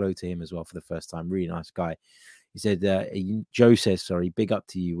said hello to him as well for the first time. Really nice guy. He said, Joe says, sorry, big up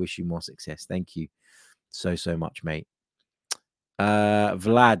to you. Wish you more success. Thank you so much, mate.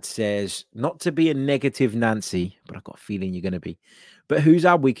 Vlad says, not to be a negative Nancy, but I've got a feeling you're going to be. But who's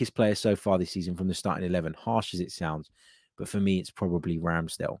our weakest player so far this season from the starting 11? Harsh as it sounds, but for me, it's probably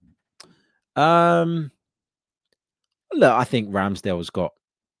Ramsdale. Look, I think Ramsdale's got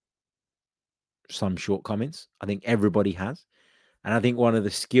some shortcomings. I think everybody has. And I think one of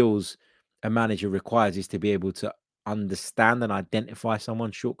the skills a manager requires is to be able to understand and identify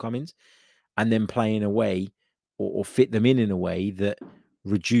someone's shortcomings and then play in a way or fit them in a way that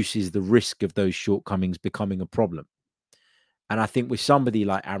reduces the risk of those shortcomings becoming a problem. And I think with somebody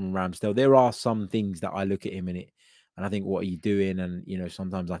like Aaron Ramsdale, there are some things that I look at him and I think, what are you doing? And, you know,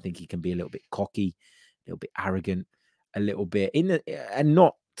 sometimes I think he can be a little bit cocky, a little bit arrogant, a little bit and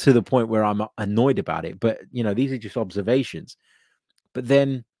not to the point where I'm annoyed about it. But, you know, these are just observations. But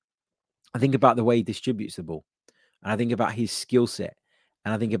then I think about the way he distributes the ball, and I think about his skill set,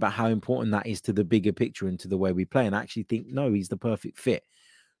 and I think about how important that is to the bigger picture and to the way we play. And I actually think, no, he's the perfect fit.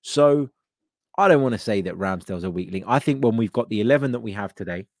 So I don't want to say that Ramsdale's a weakling. I think when we've got the 11 that we have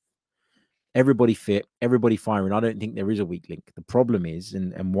today, everybody fit, everybody firing, I don't think there is a weak link. The problem is,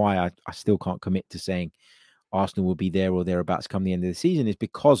 and why I still can't commit to saying Arsenal will be there or thereabouts come the end of the season, is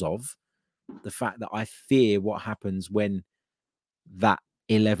because of the fact that I fear what happens when that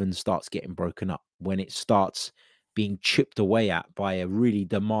 11 starts getting broken up, when it starts being chipped away at by a really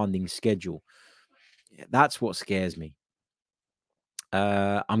demanding schedule. That's what scares me.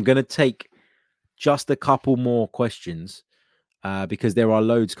 I'm going to take just a couple more questions because there are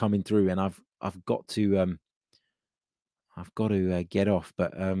loads coming through, and I've got to get off.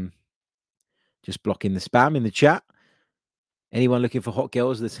 But just blocking the spam in the chat. Anyone looking for hot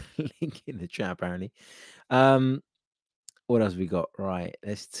girls? There's a link in the chat apparently. What else have we got? Right,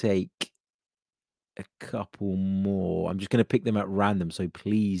 let's take a couple more. I'm just going to pick them at random, so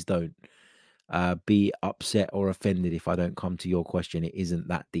please don't be upset or offended if I don't come to your question. It isn't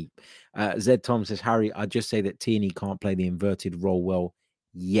that deep. Zed Tom says, Harry, I'd just say that Tierney can't play the inverted role well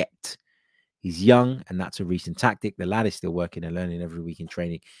yet. He's young, and that's a recent tactic. The lad is still working and learning every week in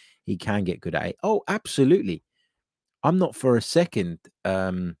training. He can get good at it. Oh, absolutely. I'm not for a second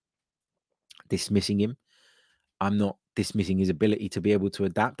dismissing him. I'm not dismissing his ability to be able to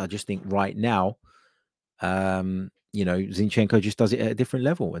adapt. I just think right now, you know, Zinchenko just does it at a different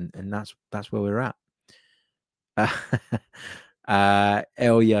level, and that's where we're at.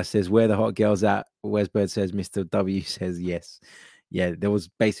 Elia says, where the hot girls at? Wesbird says, Mr. W says yes. Yeah, there was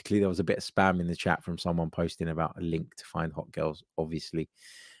a bit of spam in the chat from someone posting about a link to find hot girls. Obviously,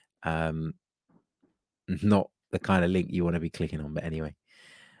 not the kind of link you want to be clicking on, but anyway.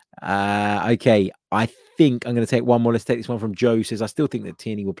 Okay, I think I'm going to take one more. Let's take this one from Joe, who says, I still think that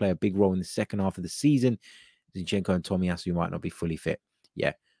Tierney will play a big role in the second half of the season. Zinchenko and Tomiyasu might not be fully fit.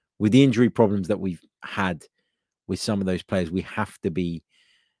 Yeah, with the injury problems that we've had with some of those players, we have to be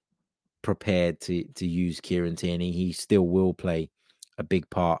prepared to use Kieran Tierney. He still will play a big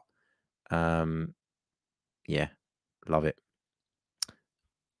part. Yeah, love it.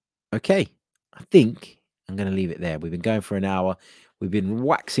 Okay, I think I'm going to leave it there. We've been going for an hour. We've been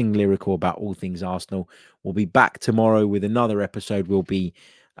waxing lyrical about all things Arsenal. We'll be back tomorrow with another episode. We'll be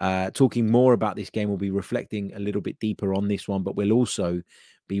talking more about this game. We'll be reflecting a little bit deeper on this one, but we'll also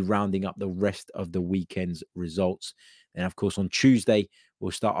be rounding up the rest of the weekend's results. And of course, on Tuesday,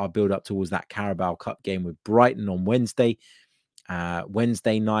 we'll start our build up towards that Carabao Cup game with Brighton on Wednesday.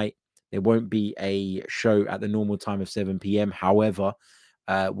 Wednesday night, there won't be a show at the normal time of 7 p.m. However,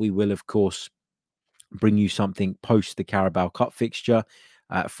 we will, of course, bring you something post the Carabao Cup fixture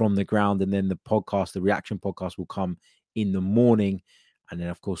from the ground. And then the podcast, the reaction podcast, will come in the morning. And then,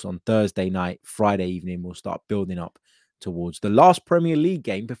 of course, on Thursday night, Friday evening, we'll start building up towards the last Premier League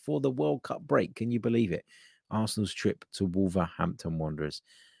game before the World Cup break. Can you believe it? Arsenal's trip to Wolverhampton Wanderers.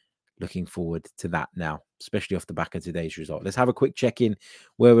 Looking forward to that now, especially off the back of today's result. Let's have a quick check-in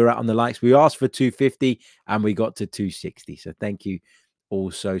where we're at on the likes. We asked for 250 and we got to 260. So thank you all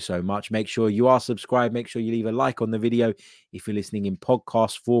so much. Make sure you are subscribed. Make sure you leave a like on the video. If you're listening in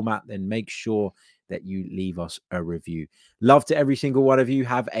podcast format, then make sure that you leave us a review. Love to every single one of you.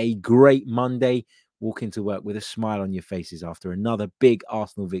 Have a great Monday. Walk into work with a smile on your faces after another big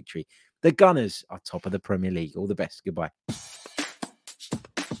Arsenal victory. The Gunners are top of the Premier League. All the best. Goodbye.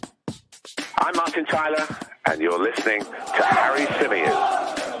 I'm Martin Tyler, and you're listening to Harry Symeou.